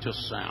gun to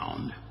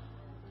sound,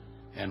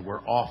 and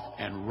we're off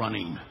and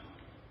running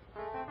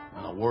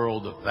in a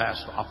world of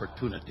vast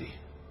opportunity,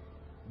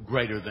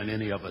 greater than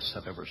any of us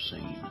have ever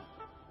seen.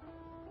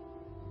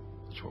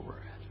 That's where we're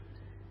at.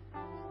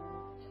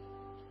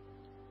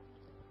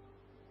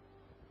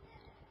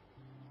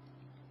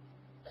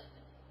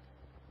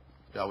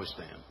 Shall we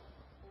stand?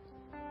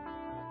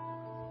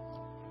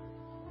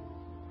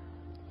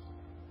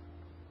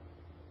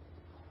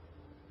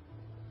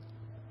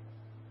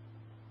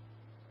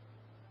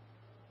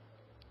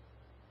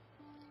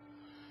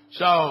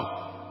 So,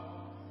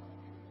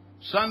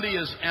 Sunday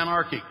is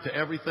anarchic to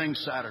everything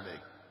Saturday.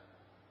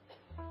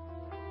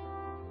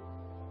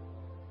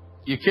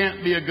 You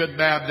can't be a good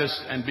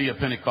Baptist and be a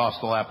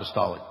Pentecostal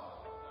apostolic.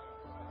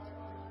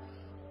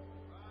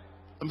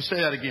 Let me say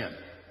that again.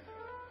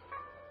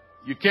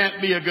 You can't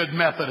be a good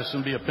Methodist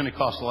and be a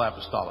Pentecostal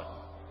apostolic.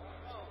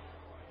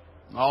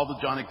 All the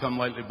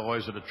Johnny-come-lately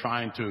boys that are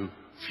trying to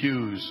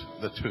fuse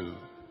the two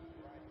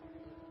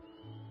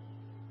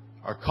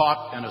are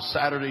caught in a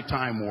Saturday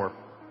time warp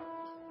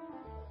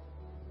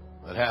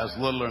that has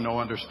little or no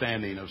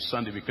understanding of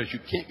Sunday, because you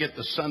can't get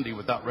to Sunday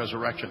without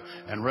resurrection,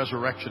 and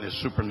resurrection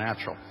is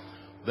supernatural.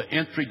 The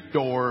entry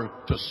door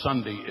to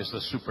Sunday is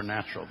the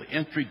supernatural. The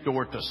entry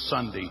door to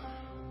Sunday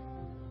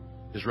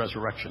is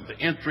resurrection. The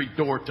entry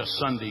door to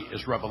Sunday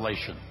is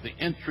revelation. The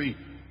entry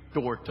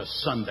door to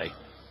Sunday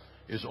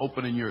is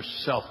opening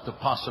yourself to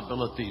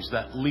possibilities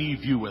that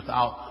leave you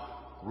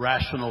without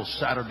rational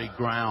Saturday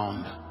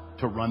ground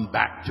to run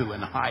back to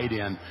and hide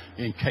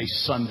in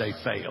case Sunday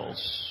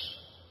fails.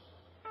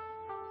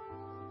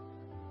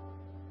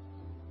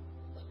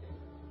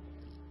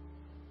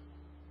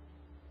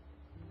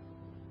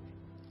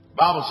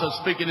 The Bible says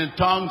speaking in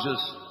tongues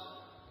is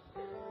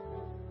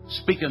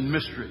speaking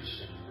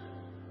mysteries.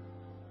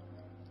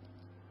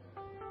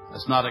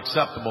 That's not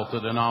acceptable to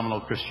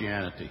denominational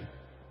Christianity.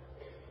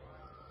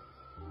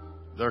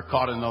 They're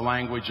caught in the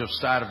language of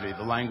Saturday,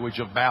 the language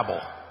of Babel.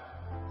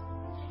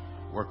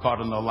 We're caught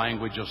in the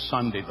language of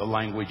Sunday, the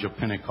language of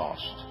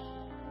Pentecost.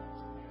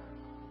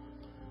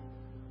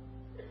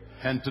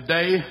 And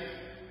today,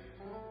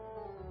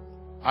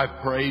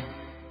 I've prayed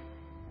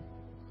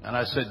and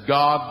I said,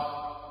 God,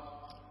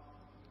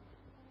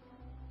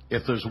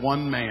 if there's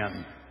one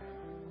man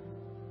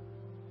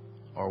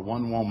or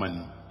one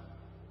woman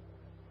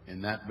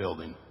in that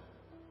building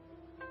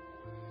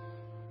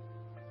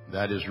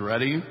that is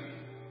ready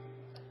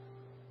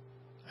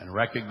and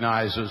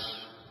recognizes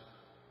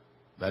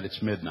that it's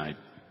midnight,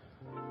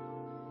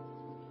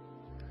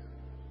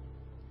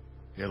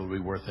 it'll be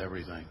worth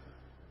everything.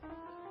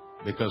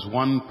 Because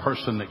one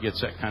person that gets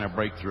that kind of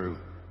breakthrough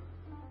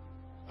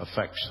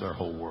affects their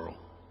whole world.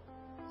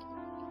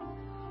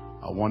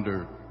 I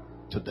wonder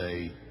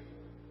today,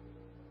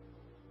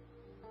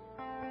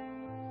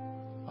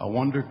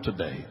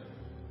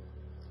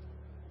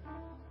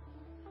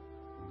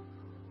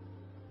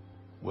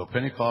 will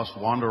Pentecost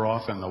wander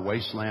off in the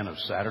wasteland of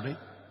Saturday?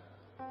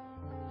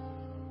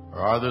 Or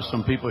are there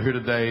some people here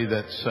today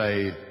that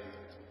say,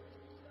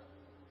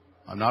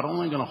 I'm not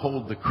only going to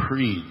hold the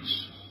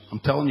creeds. I'm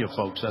telling you,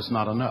 folks, that's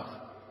not enough.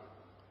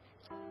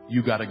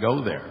 You got to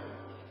go there.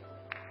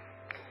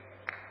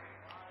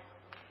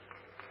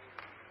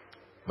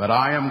 But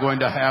I am going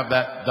to have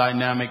that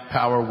dynamic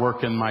power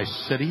work in my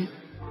city,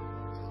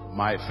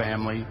 my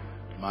family,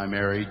 my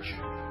marriage,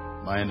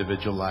 my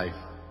individual life,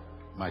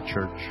 my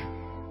church,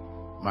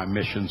 my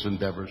missions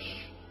endeavors,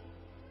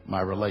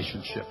 my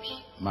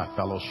relationships, my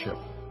fellowship,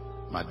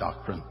 my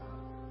doctrine.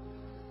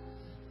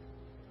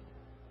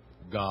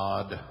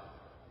 God,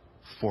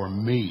 for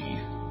me,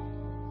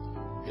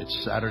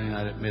 it's Saturday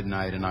night at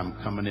midnight and I'm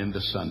coming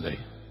into Sunday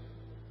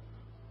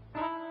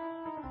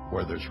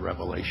where there's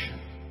revelation,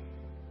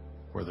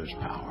 where there's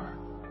power,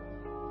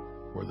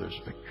 where there's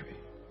victory.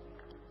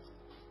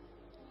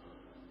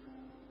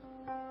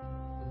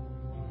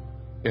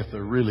 If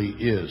there really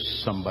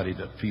is somebody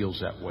that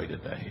feels that way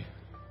today,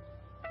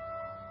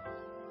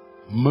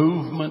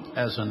 movement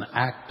as an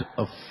act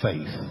of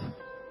faith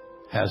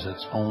has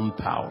its own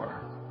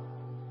power.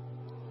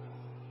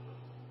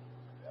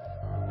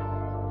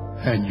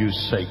 And you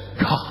say,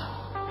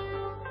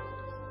 God,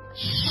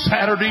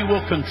 Saturday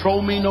will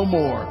control me no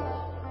more.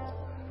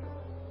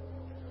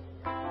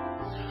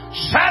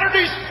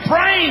 Saturday's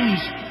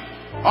frames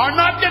are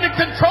not going to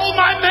control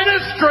my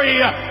ministry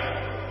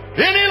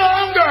any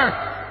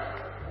longer.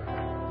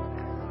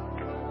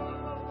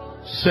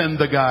 Send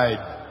the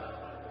guide.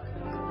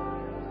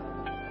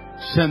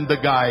 Send the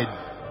guide.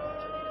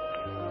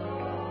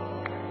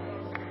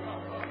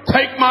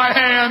 Take my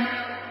hand.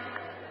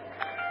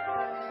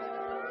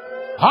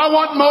 I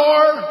want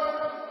more,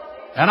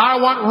 and I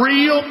want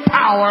real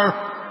power.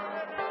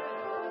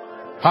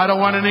 I don't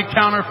want any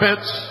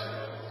counterfeits.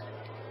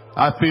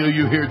 I feel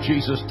you hear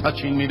Jesus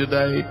touching me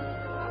today.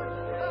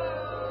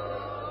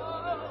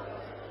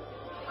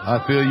 I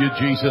feel you,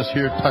 Jesus,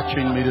 here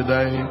touching me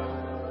today.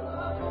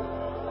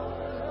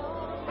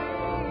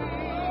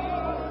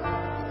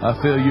 I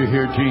feel you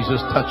here, Jesus,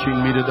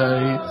 touching me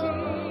today.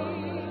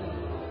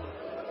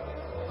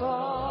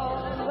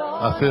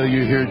 I feel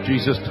you here,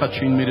 Jesus,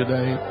 touching me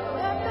today.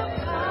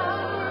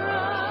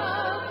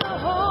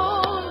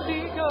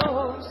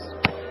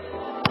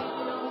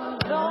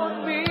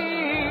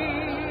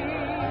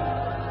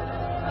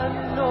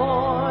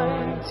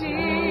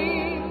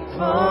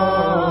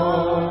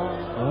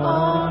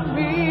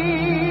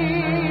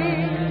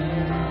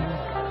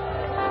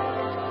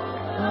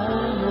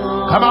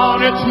 Come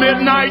on, it's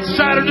midnight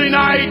Saturday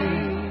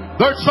night.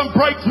 There's some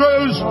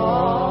breakthroughs.